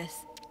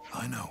reckless.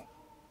 I know.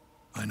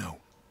 I know.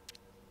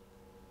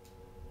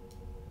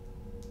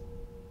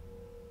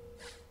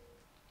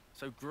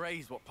 So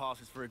Gray's what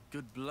passes for a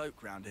good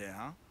bloke round here,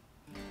 huh?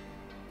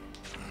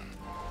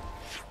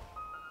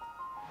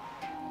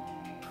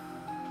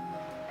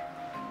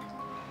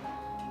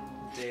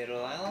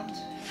 Dado Island.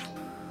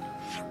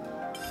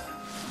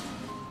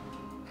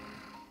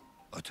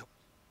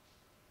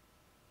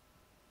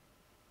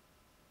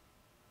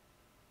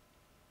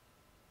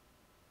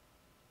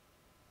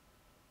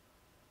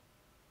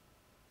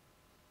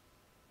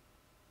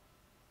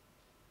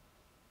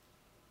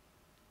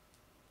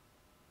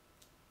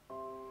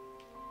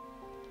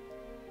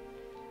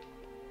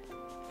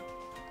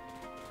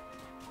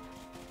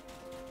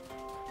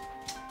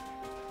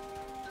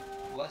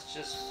 let's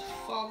just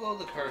follow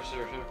the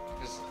cursor,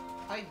 because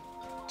I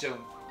don't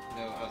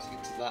know how to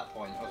get to that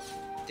point of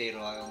Data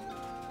Island.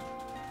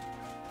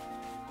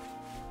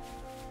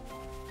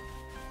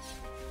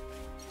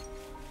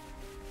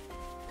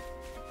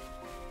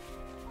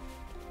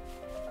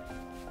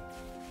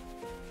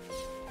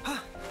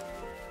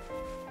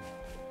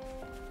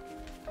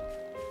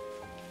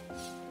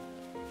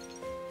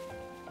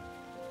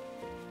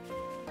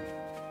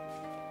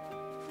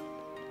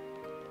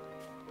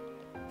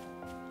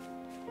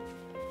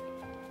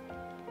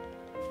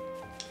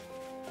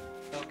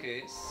 Okay,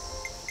 it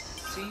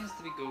seems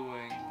to be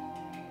going...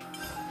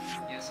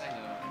 Yes, I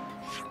know.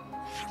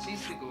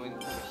 Seems to be going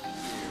over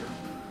here.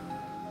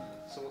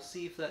 So we'll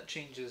see if that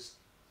changes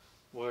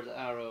where the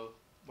arrow,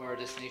 where our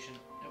destination...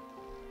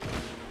 Nope.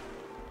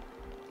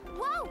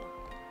 Whoa!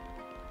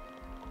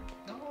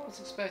 Not what I was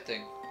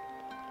expecting.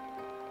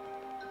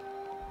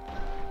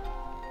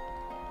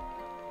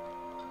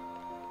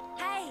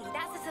 Hey,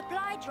 that's a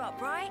supply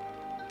drop, right?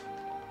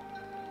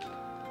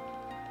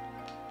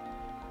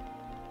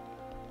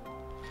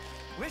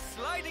 We're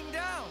sliding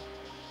down!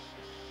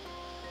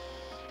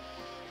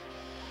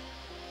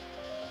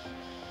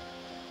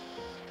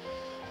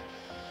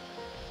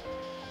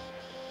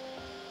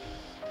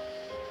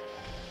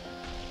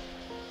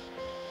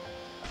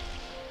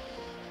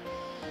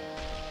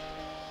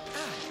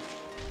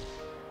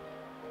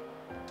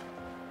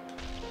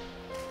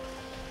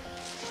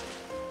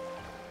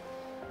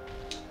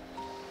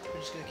 We're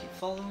just gonna keep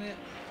following it.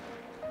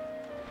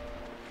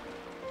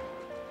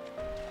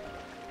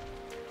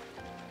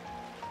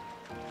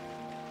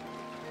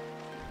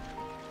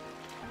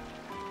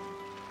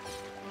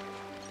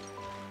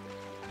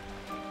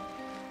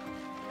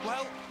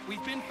 Well,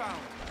 we've been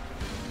found.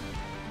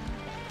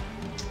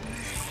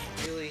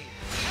 Really?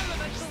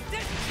 Elemental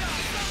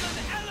discharge from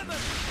an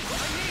element! I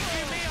need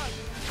you, Nia!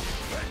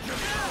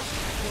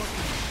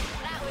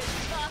 That was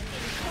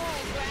fucking cool,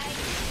 Gray.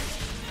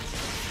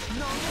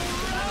 No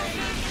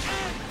rounding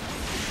end!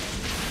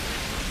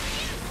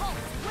 Hot,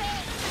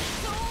 quick,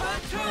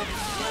 Phantom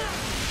slap!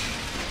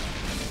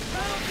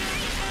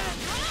 Mountain end!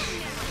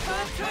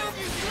 Phantom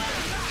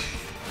slap!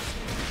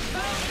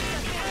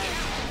 Mountain end!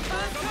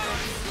 Phantom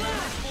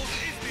slap!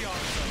 Is the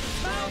answer.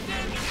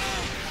 Mountain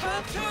end!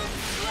 Phantom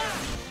slap!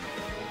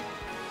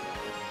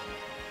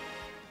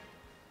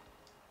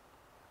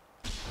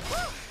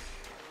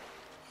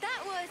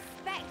 That was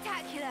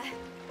spectacular.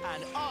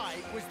 And I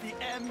was the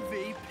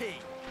MVP.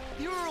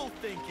 You were all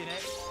thinking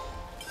it.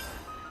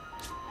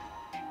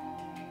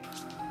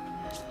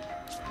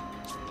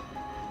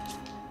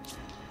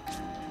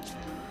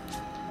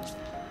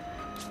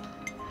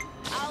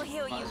 I'll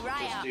heal Might you as well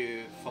right just up.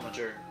 do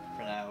Fomager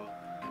for now,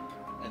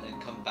 and then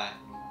come back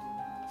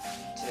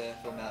to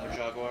Full Metal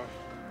Jaguar.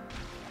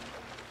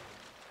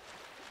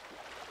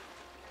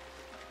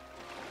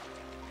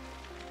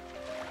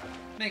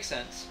 Makes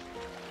sense.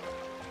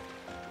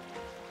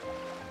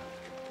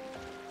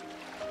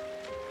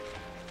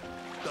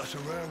 That's a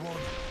rare one.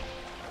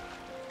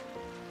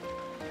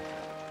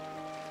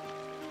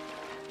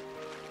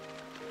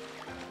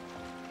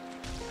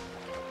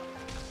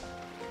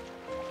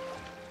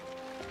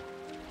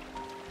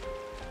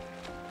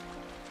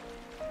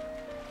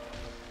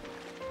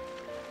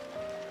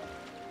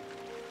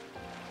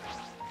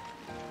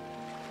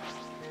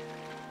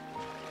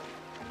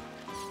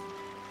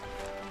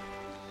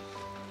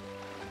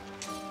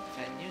 If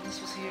I knew this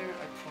was here,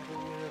 I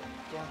probably would have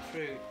gone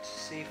through to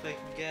see if I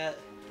can get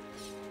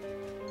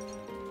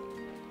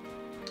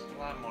a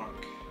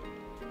landmark.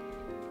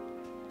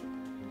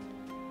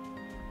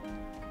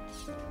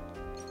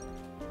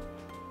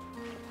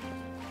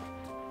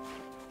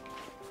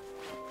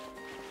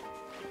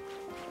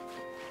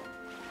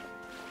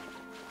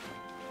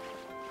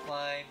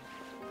 Climb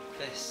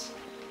this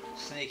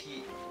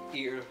snaky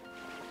ear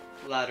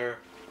ladder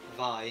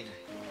vine.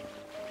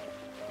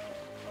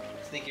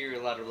 Snaky ear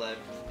ladder led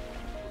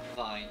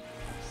vine.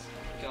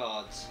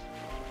 Gods.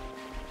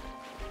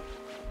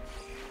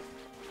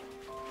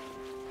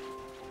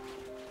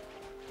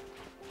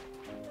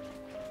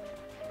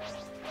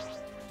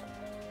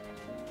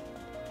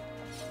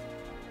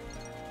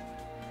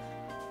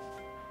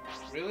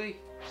 Really?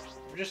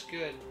 We're just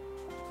good.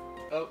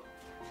 Oh.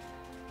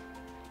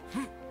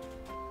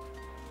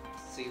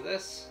 See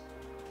this?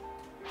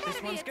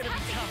 This one's gonna be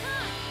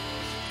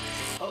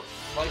tough. Oh,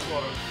 light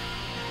water.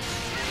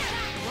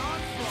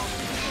 Run from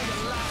the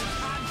land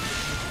and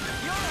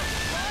you're a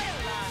fire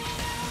land.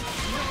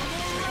 No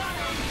more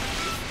running.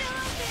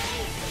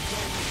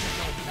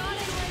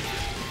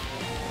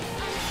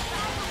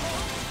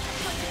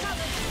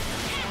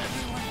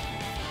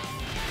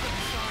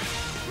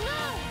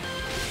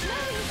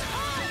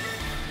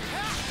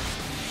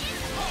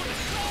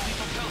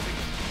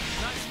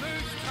 Nice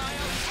move,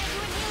 Kyle.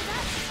 Everyone healed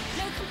up.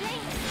 No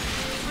complaints.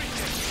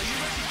 Bridget, are you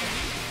ready,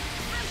 Jenny?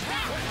 I'm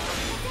back.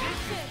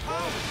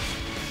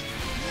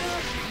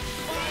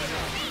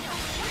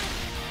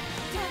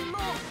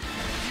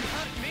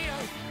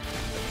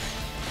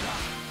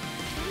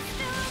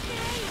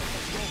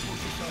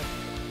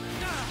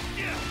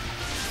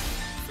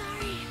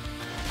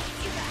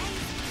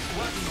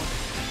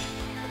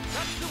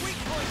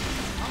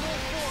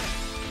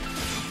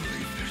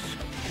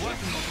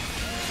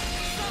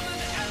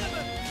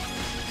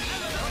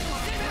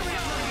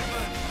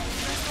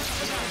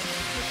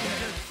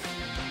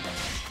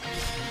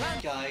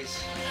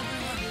 guys.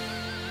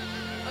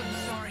 I'm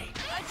sorry.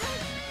 I don't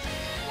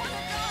want to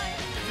die.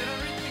 Did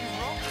everything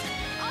wrong?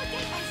 I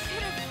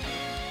should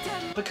have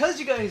done. Because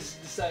you guys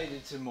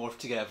decided to morph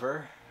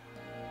together,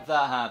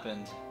 that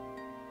happened.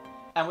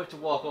 And we have to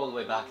walk all the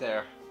way back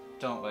there,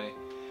 don't we?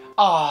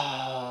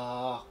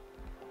 Ah.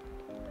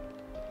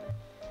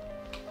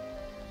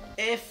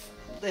 If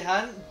they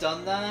hadn't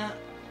done that,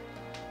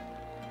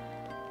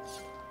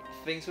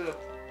 things would have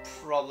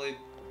probably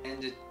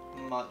ended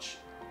much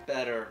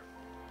better.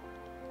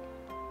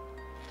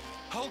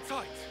 Hold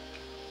tight.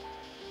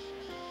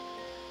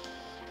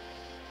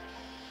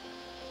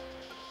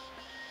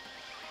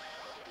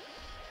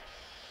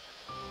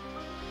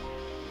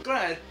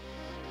 Granted,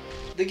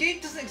 the game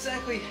doesn't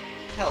exactly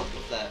help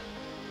with that.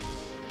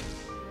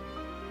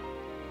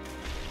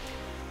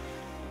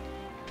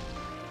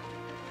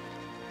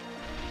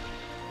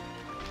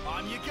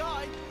 I'm your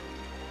guy.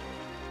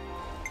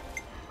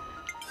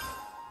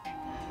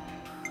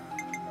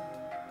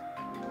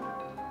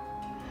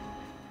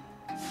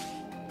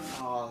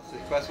 Oh, so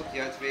the quest will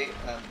deactivate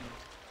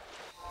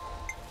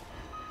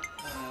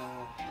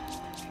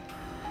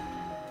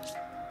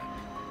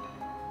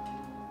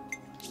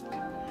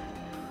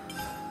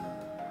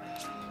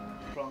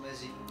problem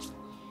is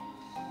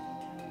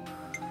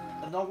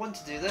I'm not one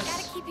to do this.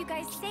 Gotta keep you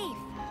guys safe.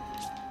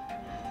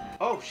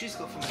 Oh, she's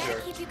got from Gotta her.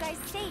 keep you guys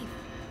safe.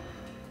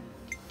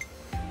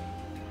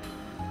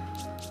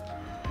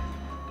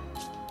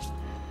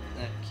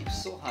 Keep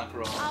Soul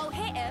Hacker on. I'll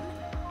hit him,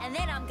 and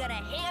then I'm gonna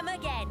hit him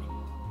again.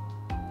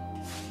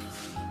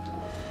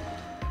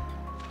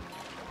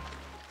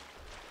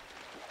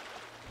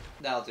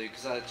 That'll do,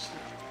 because I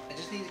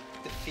just need to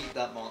defeat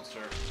that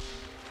monster.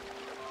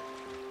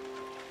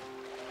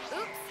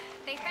 Oops,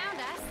 they found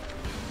us.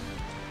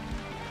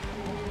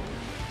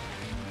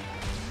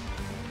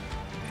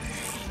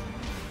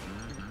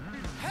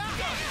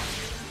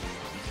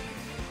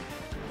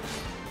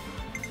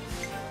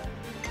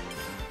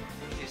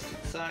 Just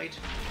inside.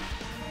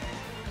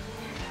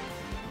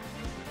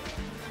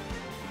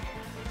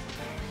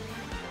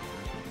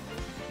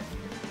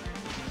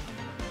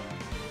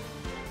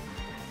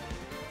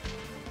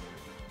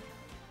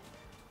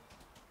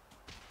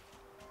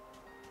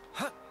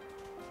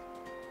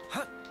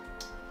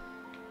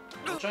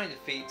 We'll try and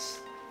defeat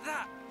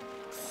that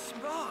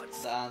smart.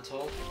 The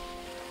Antol.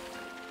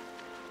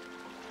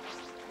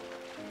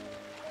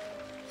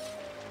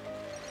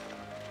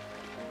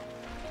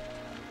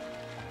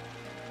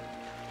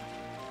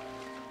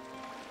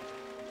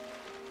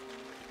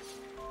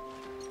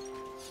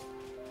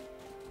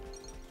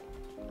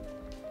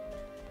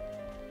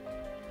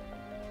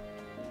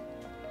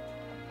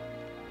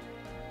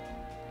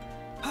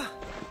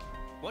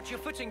 Watch your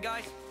footing,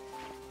 guys.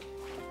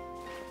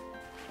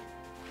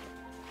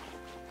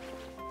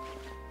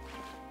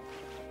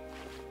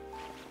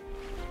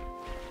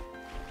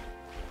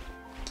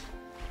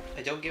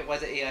 I don't get why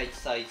the AI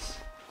decides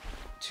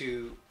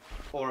to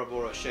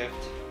Ouroboros shift.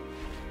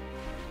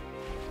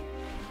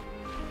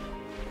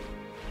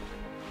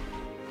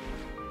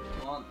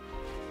 Come on.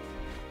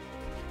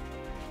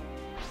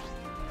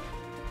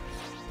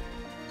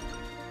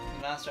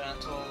 Master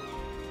Antol.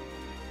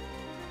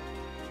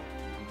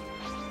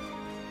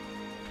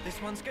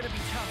 This one's gonna be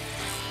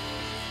tough.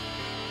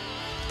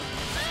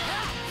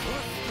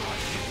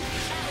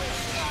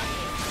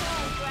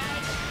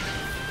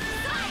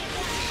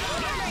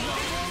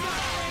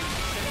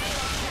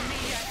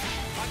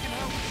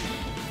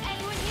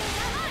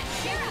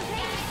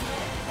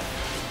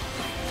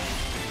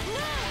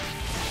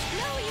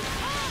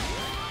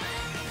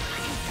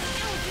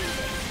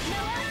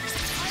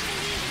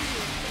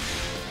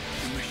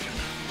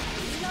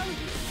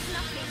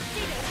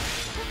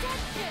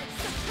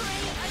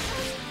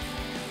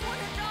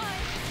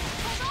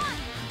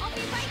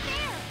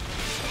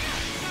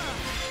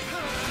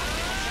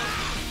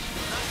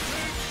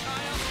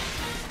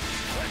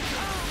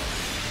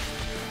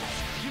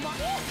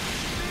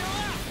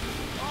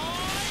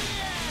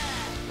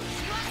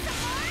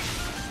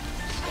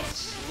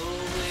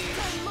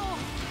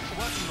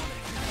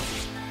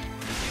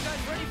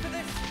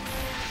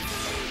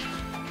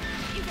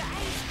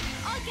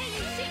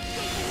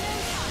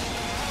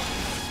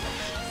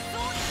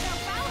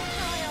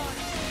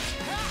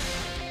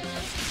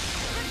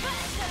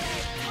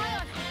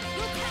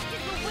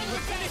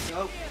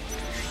 Nope.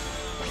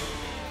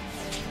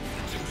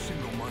 Too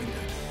single-minded.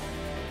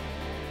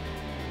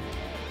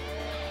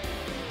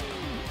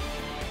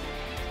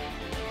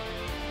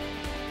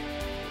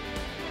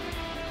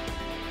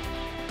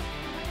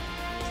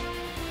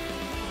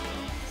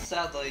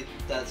 Sadly,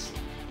 that's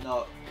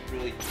not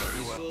really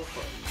useful,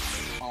 but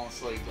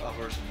honestly, the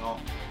others are not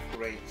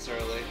great,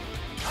 necessarily.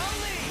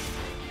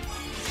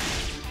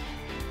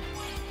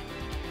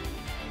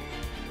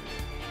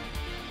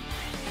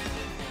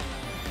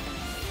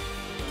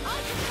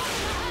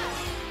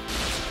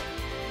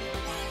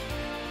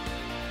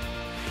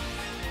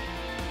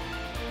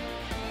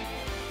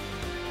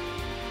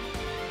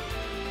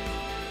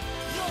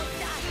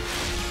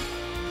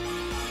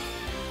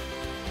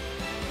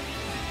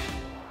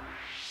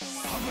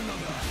 Have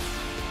another.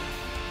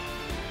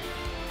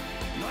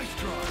 Nice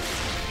try.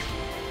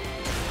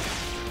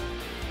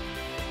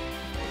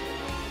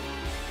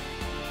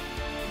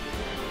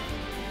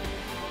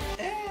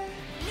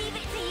 Leave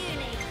it to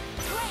uni.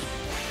 Great.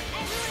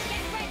 Everyone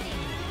get ready.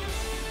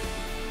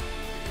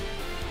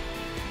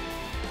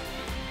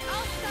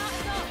 I'll start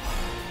us off.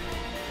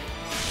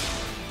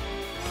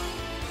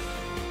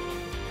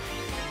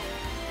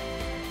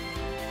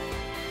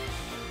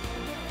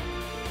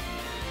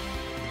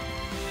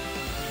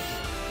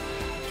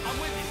 I'm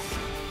with you.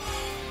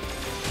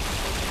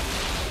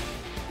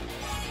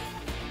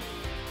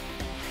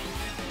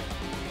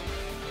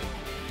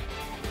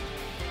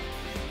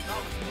 I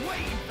was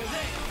waiting for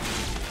this.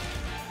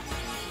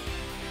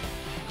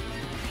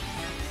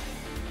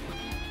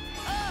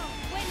 Oh,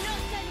 we're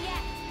not done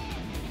yet.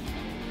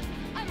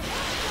 I'm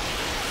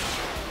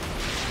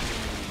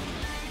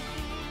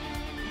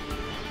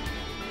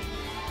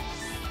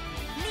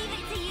Leave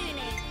it to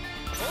uni.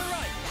 All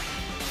right.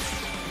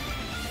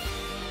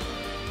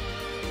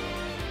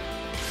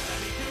 Let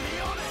me do the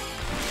honors.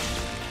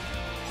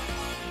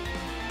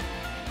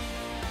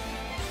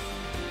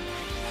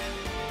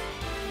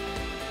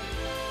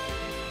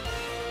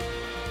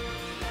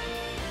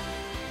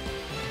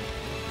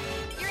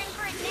 You're in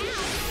for it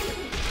now.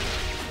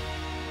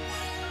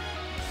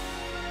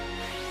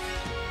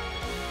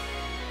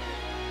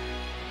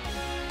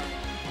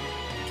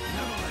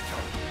 Never let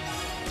up.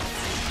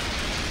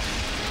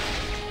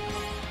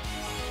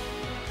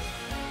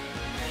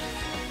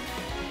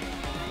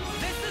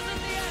 This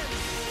isn't the end.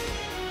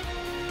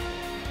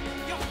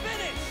 You're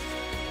finished.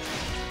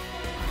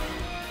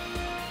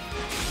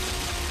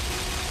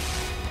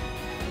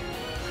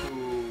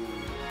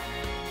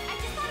 I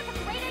just thought of a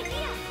great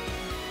idea.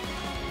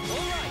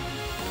 All right.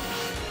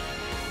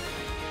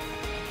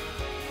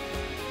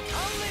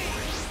 I'll lead.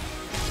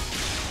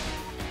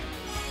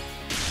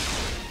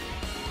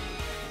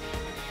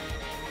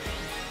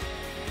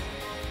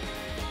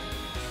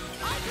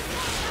 I'll just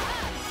walk to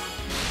her.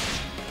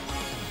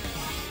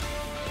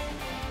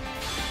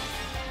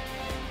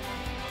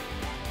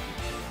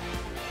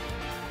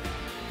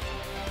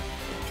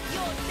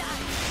 You're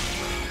done.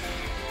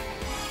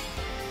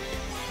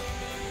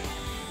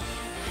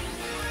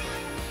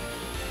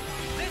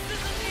 This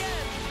isn't the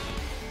end.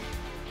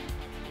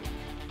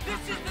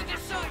 This is the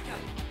decider.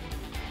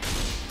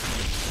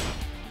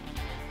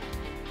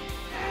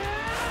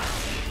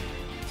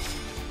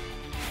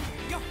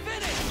 You're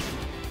finished.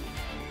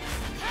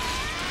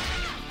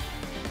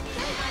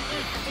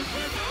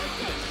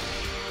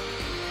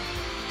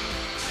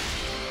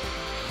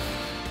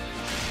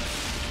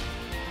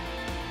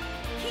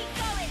 Keep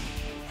going.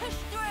 Push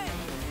through.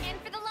 In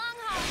for the long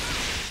haul.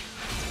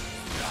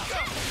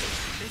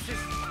 This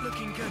is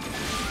looking good.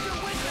 You're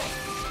with me.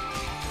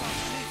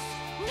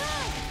 No!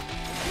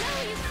 No,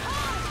 you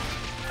can't!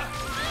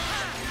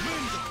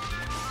 Mundo.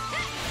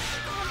 That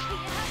can't be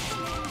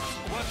happening.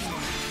 Working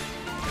on it.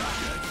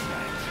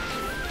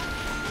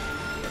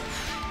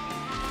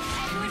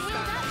 Everyone wheeled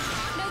up.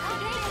 No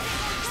coordination.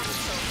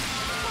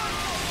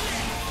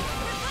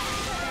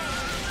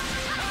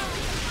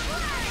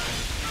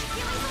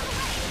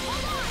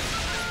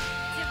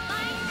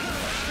 Divine.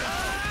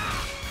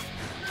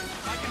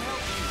 I can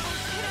help you.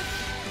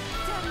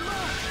 Done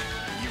more.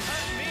 You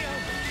hurt me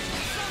over.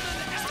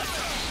 Summon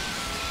Elephant.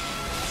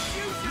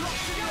 You lock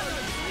together.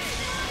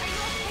 Are you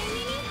okay,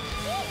 Mimi?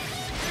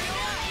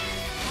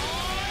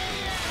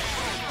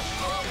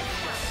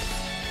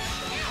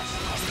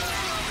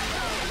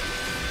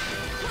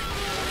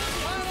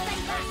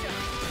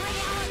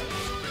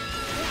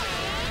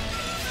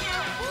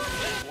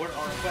 Word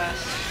on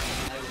fast.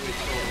 I would totally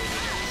do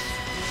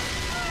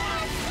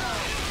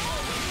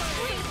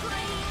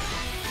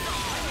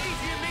I need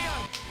you, Mio.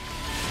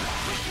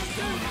 We can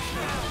do this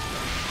now.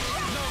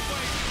 No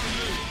way to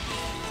lose.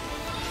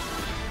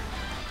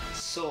 this.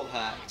 Soul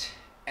hacked.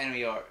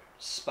 Enemy art.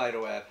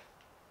 Spiderweb.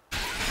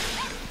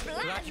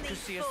 Glad you could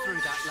see us through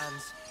that,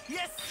 Lance.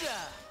 Yes, sir.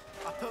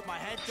 I put my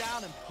head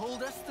down and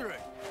pulled us through.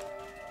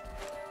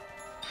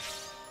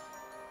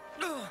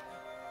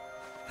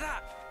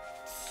 That...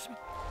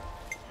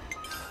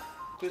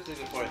 Quickly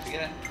before I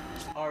forget.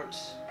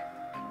 Arts.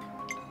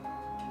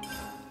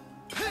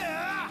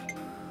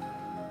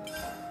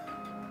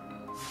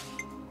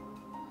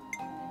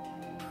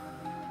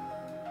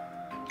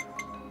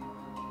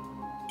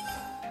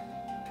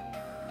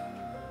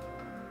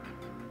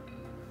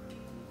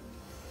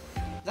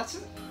 That's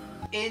an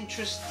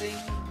interesting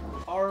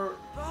art.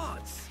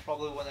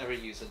 Probably won't ever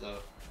use it though.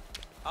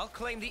 I'll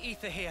claim the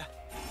ether here.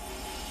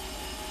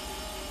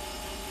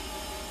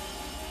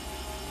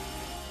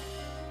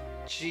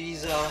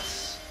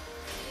 Jesus.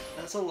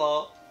 That's a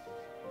lot.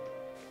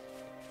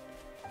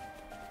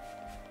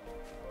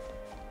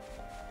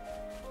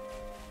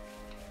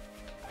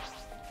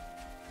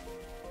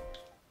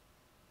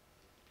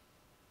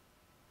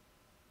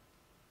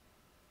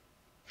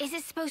 Is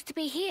it supposed to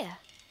be here?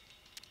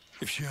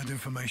 If she had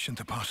information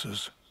to pass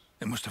us,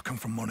 it must have come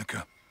from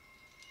Monica.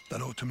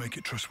 That ought to make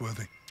it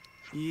trustworthy.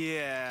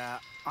 Yeah,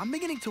 I'm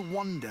beginning to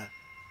wonder.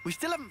 We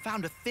still haven't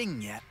found a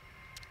thing yet.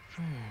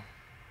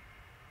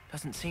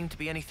 Doesn't seem to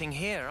be anything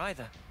here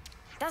either.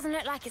 Doesn't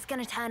look like it's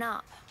gonna turn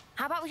up.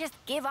 How about we just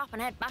give up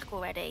and head back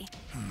already?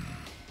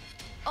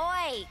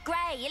 Oi,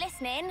 Gray, you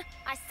listening?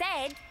 I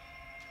said...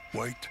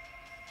 Wait.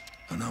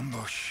 An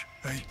ambush,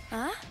 eh?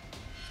 Huh?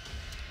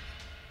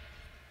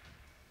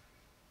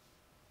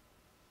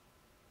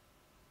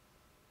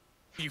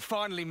 You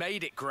finally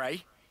made it,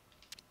 Gray.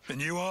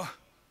 And you are?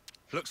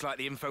 Looks like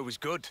the info was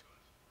good.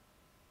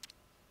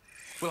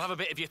 We'll have a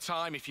bit of your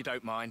time if you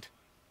don't mind.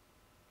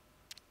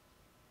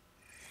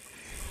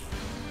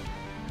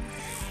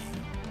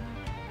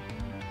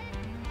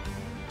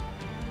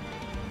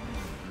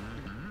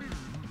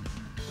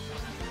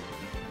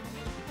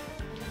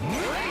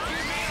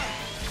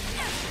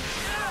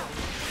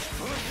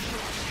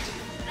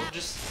 We'll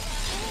just...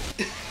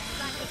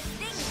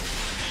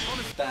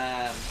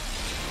 Bam.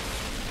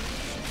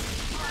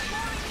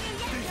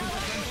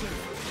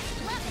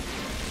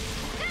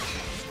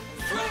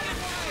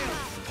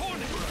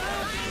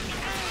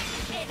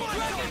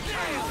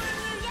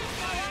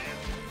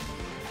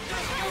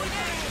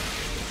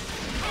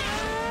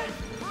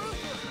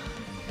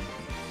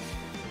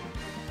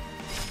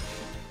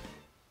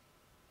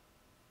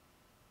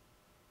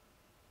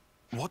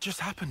 What just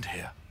happened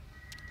here?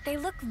 They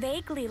look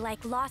vaguely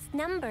like lost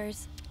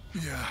numbers.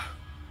 Yeah.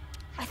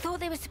 I thought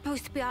they were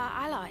supposed to be our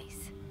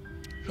allies.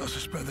 I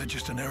suspect they're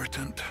just an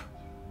irritant.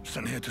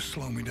 Sent here to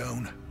slow me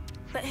down.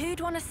 But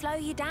who'd want to slow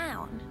you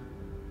down?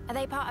 Are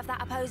they part of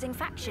that opposing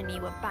faction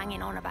you were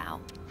banging on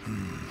about?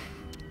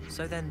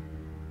 So then,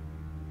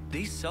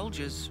 these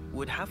soldiers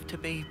would have to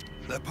be...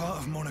 They're part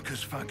of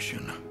Monica's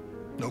faction,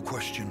 no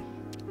question.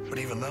 But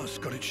even that's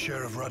got its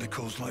share of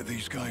radicals like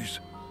these guys.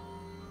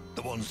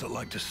 The ones that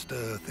like to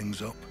stir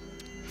things up.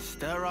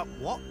 Stir up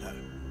what, though?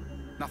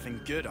 Nothing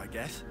good, I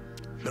guess.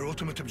 Their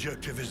ultimate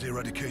objective is the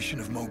eradication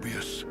of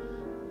Mobius.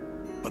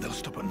 But they'll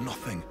stop at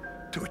nothing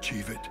to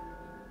achieve it.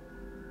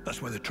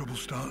 That's where the trouble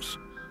starts.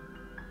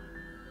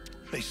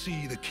 They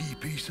see the key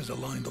pieces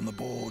aligned on the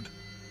board.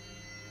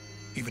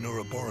 Even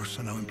Ouroboros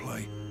are now in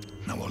play.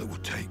 Now all it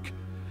would take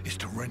is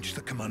to wrench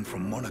the command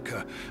from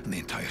Monica, and the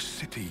entire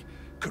city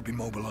could be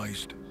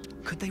mobilized.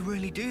 Could they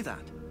really do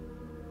that?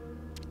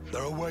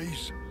 There are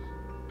ways.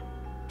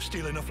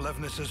 Steal enough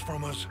Levnesses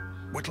from us,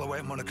 whittle away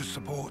at Monica's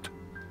support,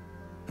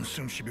 and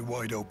soon she'll be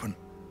wide open.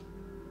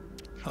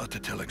 Hard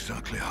to tell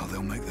exactly how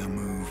they'll make their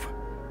move,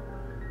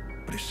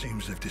 but it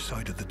seems they've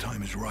decided the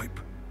time is ripe.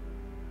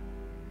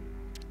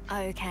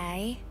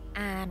 Okay,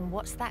 and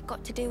what's that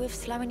got to do with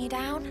slowing you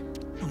down?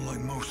 Unlike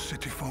most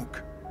city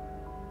folk,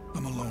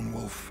 I'm a lone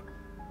wolf.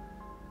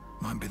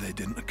 Might be they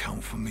didn't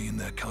account for me in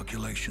their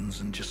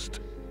calculations and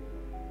just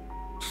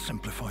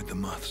simplified the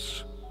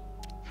maths.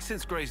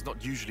 Since Gray's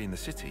not usually in the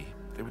city,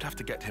 they would have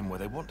to get him where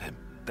they want him,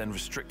 then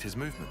restrict his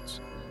movements.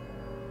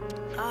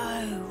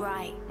 Oh,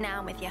 right. Now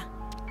I'm with you.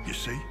 You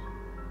see?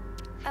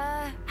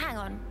 Hang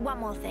on. One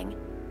more thing.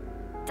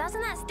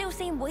 Doesn't that still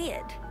seem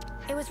weird?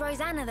 It was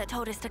Rosanna that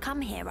told us to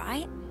come here,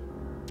 right?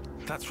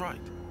 That's right.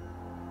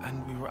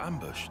 And we were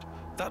ambushed.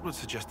 That would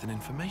suggest an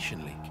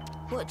information leak.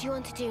 What do you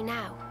want to do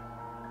now?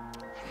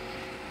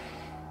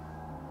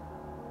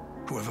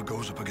 Whoever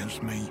goes up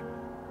against me,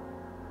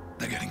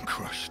 they're getting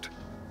crushed.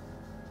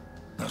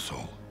 That's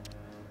all.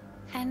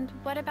 And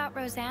what about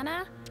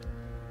Rosanna?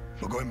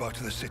 We're going back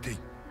to the city.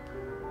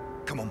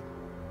 Come on,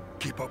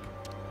 keep up.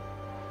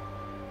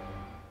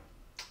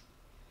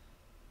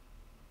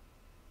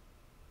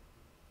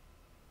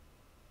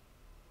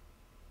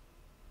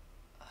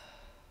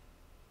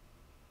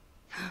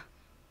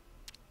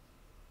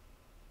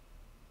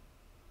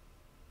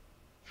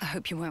 I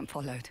hope you weren't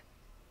followed.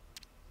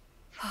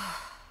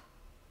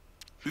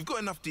 We've got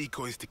enough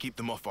decoys to keep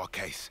them off our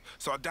case,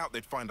 so I doubt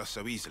they'd find us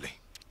so easily.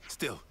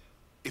 Still,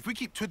 if we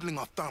keep twiddling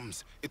our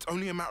thumbs, it's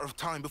only a matter of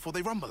time before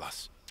they rumble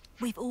us.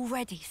 We've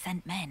already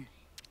sent men.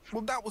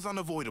 Well, that was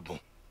unavoidable.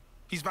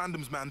 He's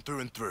Vandom's man through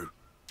and through.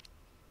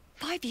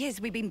 5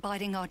 years we've been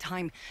biding our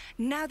time.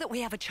 Now that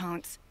we have a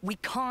chance, we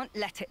can't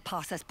let it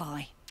pass us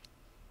by.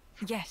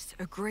 Yes,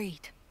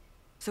 agreed.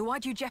 So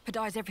why'd you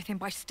jeopardize everything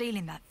by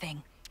stealing that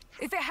thing?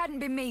 If it hadn't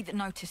been me that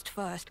noticed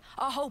first,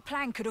 our whole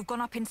plan could have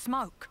gone up in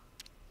smoke.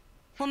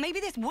 Well,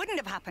 maybe this wouldn't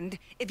have happened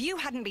if you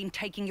hadn't been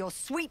taking your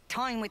sweet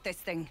time with this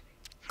thing.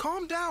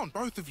 Calm down,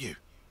 both of you.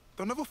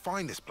 They'll never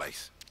find this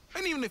place.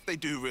 And even if they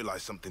do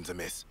realize something's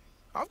amiss,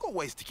 I've got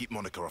ways to keep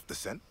Monica off the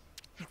scent.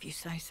 If you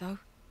say so.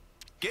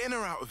 Getting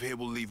her out of here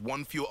will leave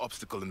one fewer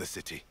obstacle in the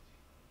city.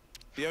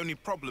 The only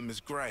problem is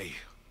Gray.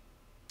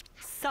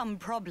 Some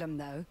problem,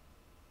 though.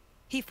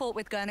 He fought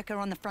with Guernica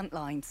on the front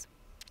lines.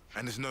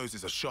 And his nose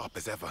is as sharp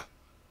as ever.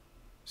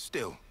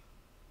 Still,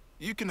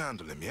 you can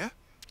handle him, yeah?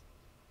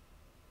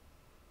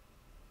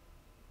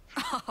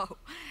 Oh,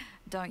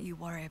 don't you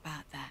worry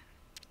about that.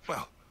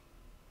 Well,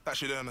 that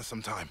should earn us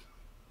some time.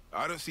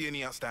 I don't see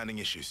any outstanding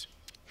issues.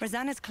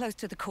 Rosanna's close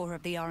to the core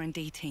of the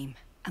R&D team.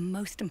 And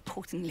most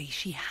importantly,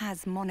 she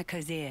has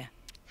Monica's ear.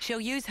 She'll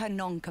use her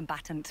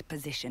non-combatant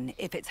position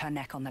if it's her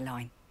neck on the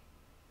line.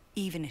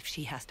 Even if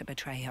she has to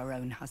betray her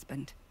own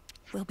husband.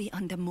 We'll be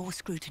under more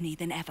scrutiny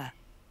than ever.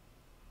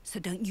 So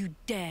don't you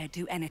dare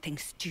do anything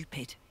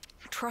stupid.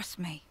 Trust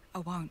me, I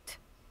won't.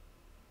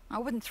 I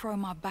wouldn't throw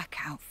my back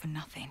out for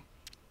nothing.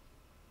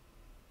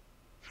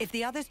 If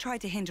the others try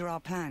to hinder our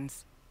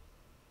plans,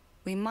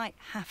 we might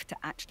have to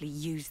actually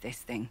use this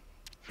thing.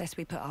 Best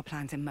we put our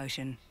plans in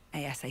motion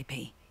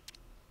ASAP.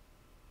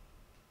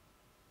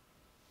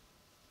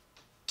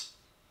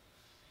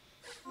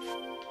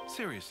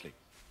 Seriously,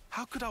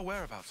 how could our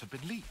whereabouts have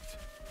been leaked?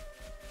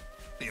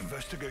 The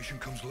investigation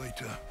comes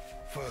later.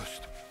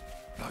 First,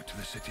 back to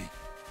the city.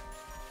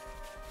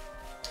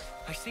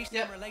 I see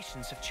some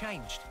relations have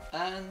changed.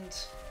 And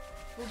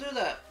we'll do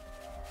that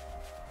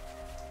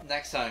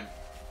next time.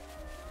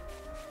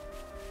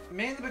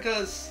 Mainly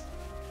because,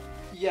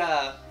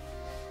 yeah,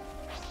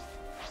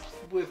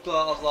 we've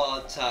got a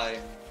lot of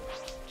time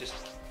just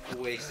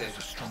wasted.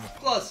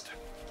 Plus,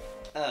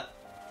 yeah,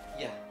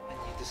 I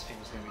knew this thing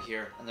was going to be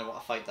here, and I want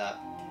to fight that.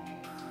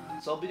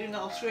 So I'll be doing that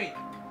off screen.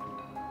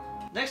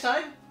 Next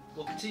time,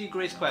 we'll continue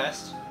Gray's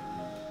quest,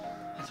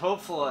 and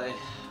hopefully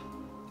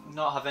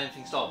not have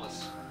anything stop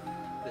us.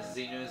 This is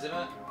Xeno and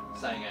Zimmer,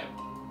 signing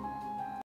out.